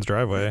in my friend's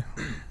driveway.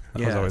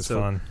 That was always so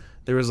fun.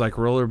 There was like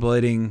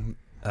rollerblading,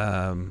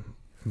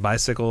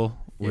 bicycle.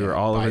 We were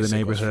all over the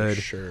bicycles for neighborhood.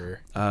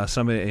 Sure.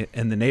 Somebody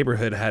in the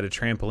neighborhood had a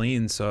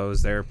trampoline, so I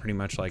was there pretty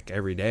much like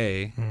every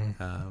day.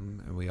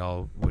 And we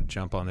all would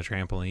jump on the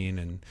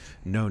trampoline, and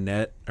no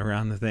net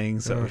around the thing,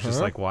 so it was just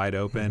like wide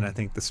open. I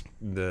think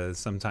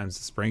sometimes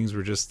the springs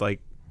were just like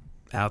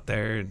out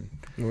there. And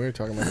We were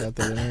talking about that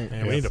the other night.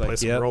 Man, we need it's to play like,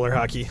 some yep. roller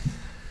hockey.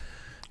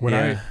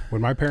 When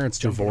my parents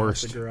Jumping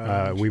off the divorced,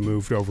 garage. we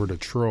moved over to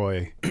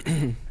Troy,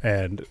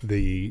 and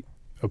the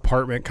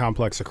apartment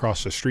complex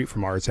across the street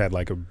from ours had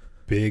like a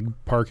big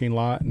parking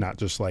lot, not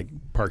just like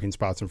parking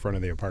spots in front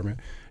of the apartment.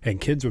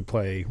 And kids would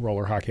play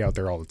roller hockey out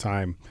there all the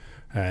time.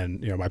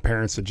 And my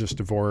parents had just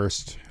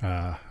divorced.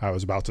 I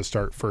was about to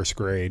start first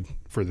grade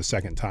for the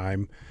second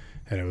time,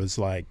 and it was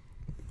like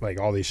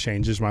all these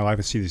changes in my life.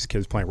 I see these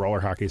kids playing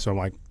roller hockey, so I'm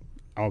like,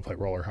 I want to play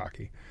roller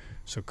hockey.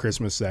 So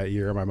Christmas that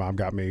year, my mom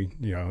got me,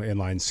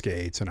 inline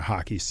skates and a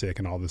hockey stick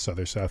and all this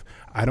other stuff.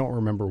 I don't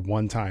remember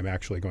one time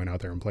actually going out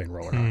there and playing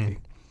roller hockey.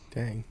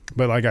 Dang.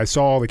 But like I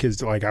saw all the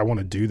kids, like I want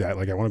to do that.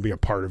 Like I want to be a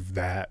part of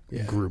that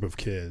Yeah. group of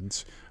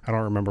kids. I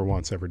don't remember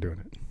once ever doing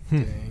it.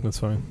 Dang. That's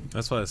funny.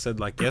 that's what I said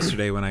like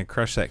yesterday when I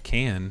crushed that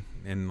can,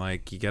 and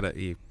like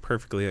you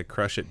perfectly like,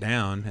 crush it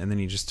down, and then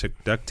you just took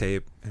duct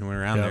tape and went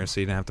around Yep. there,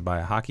 so you didn't have to buy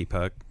a hockey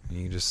puck, and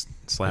you just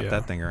slap Yeah.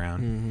 that thing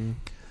around.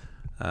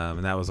 Mm-hmm.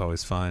 And that was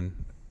always fun.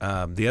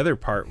 The other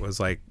part was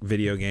like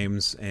video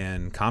games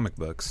and comic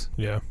books.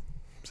 Yeah.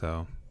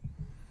 So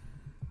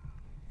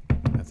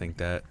I think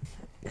that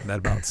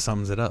about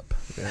sums it up.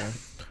 Yeah.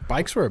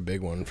 Bikes were a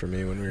big one for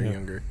me when we were Yeah.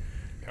 younger.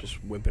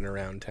 Just whipping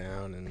around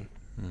town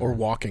or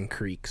walking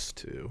creeks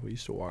too. We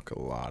used to walk a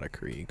lot of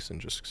creeks and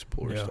just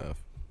explore Yeah.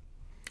 stuff.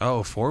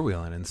 Oh,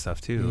 four-wheeling and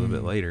stuff too, a little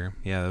bit later.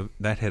 Yeah,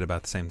 that hit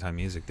about the same time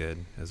music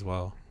did as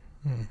well.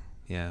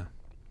 Yeah.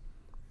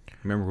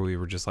 remember we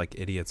were just like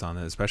idiots on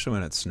it, especially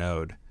when it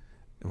snowed.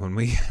 When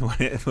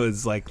it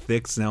was like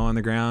thick snow on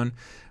the ground,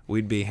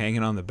 we'd be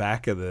hanging on the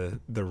back of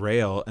the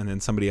rail, and then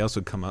somebody else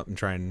would come up and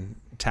try and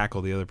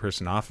tackle the other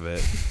person off of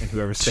it, and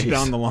whoever stayed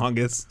on the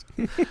longest.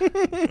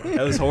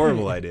 That was a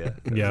horrible idea.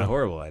 It was a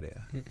horrible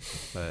idea.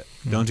 But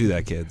don't do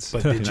that, kids.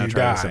 But do did not you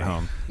try die? this at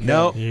home.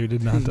 No, You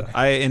did not die.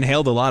 I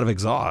inhaled a lot of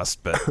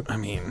exhaust, but I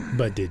mean,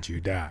 But did you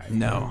die?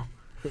 no.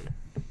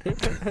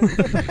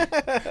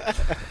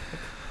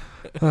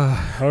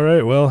 All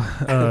right. Well,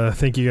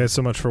 thank you guys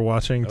so much for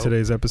watching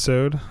today's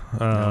episode.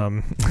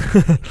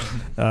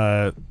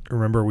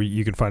 Remember,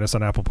 you can find us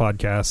on Apple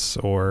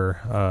Podcasts or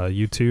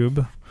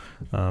YouTube.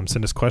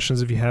 Send us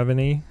questions if you have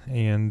any,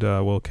 and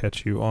we'll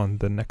catch you on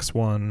the next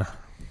one.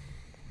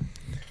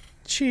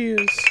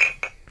 Cheers.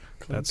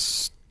 That's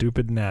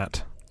stupid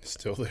Nat.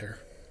 Still there.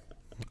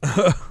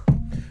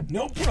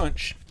 No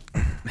brunch.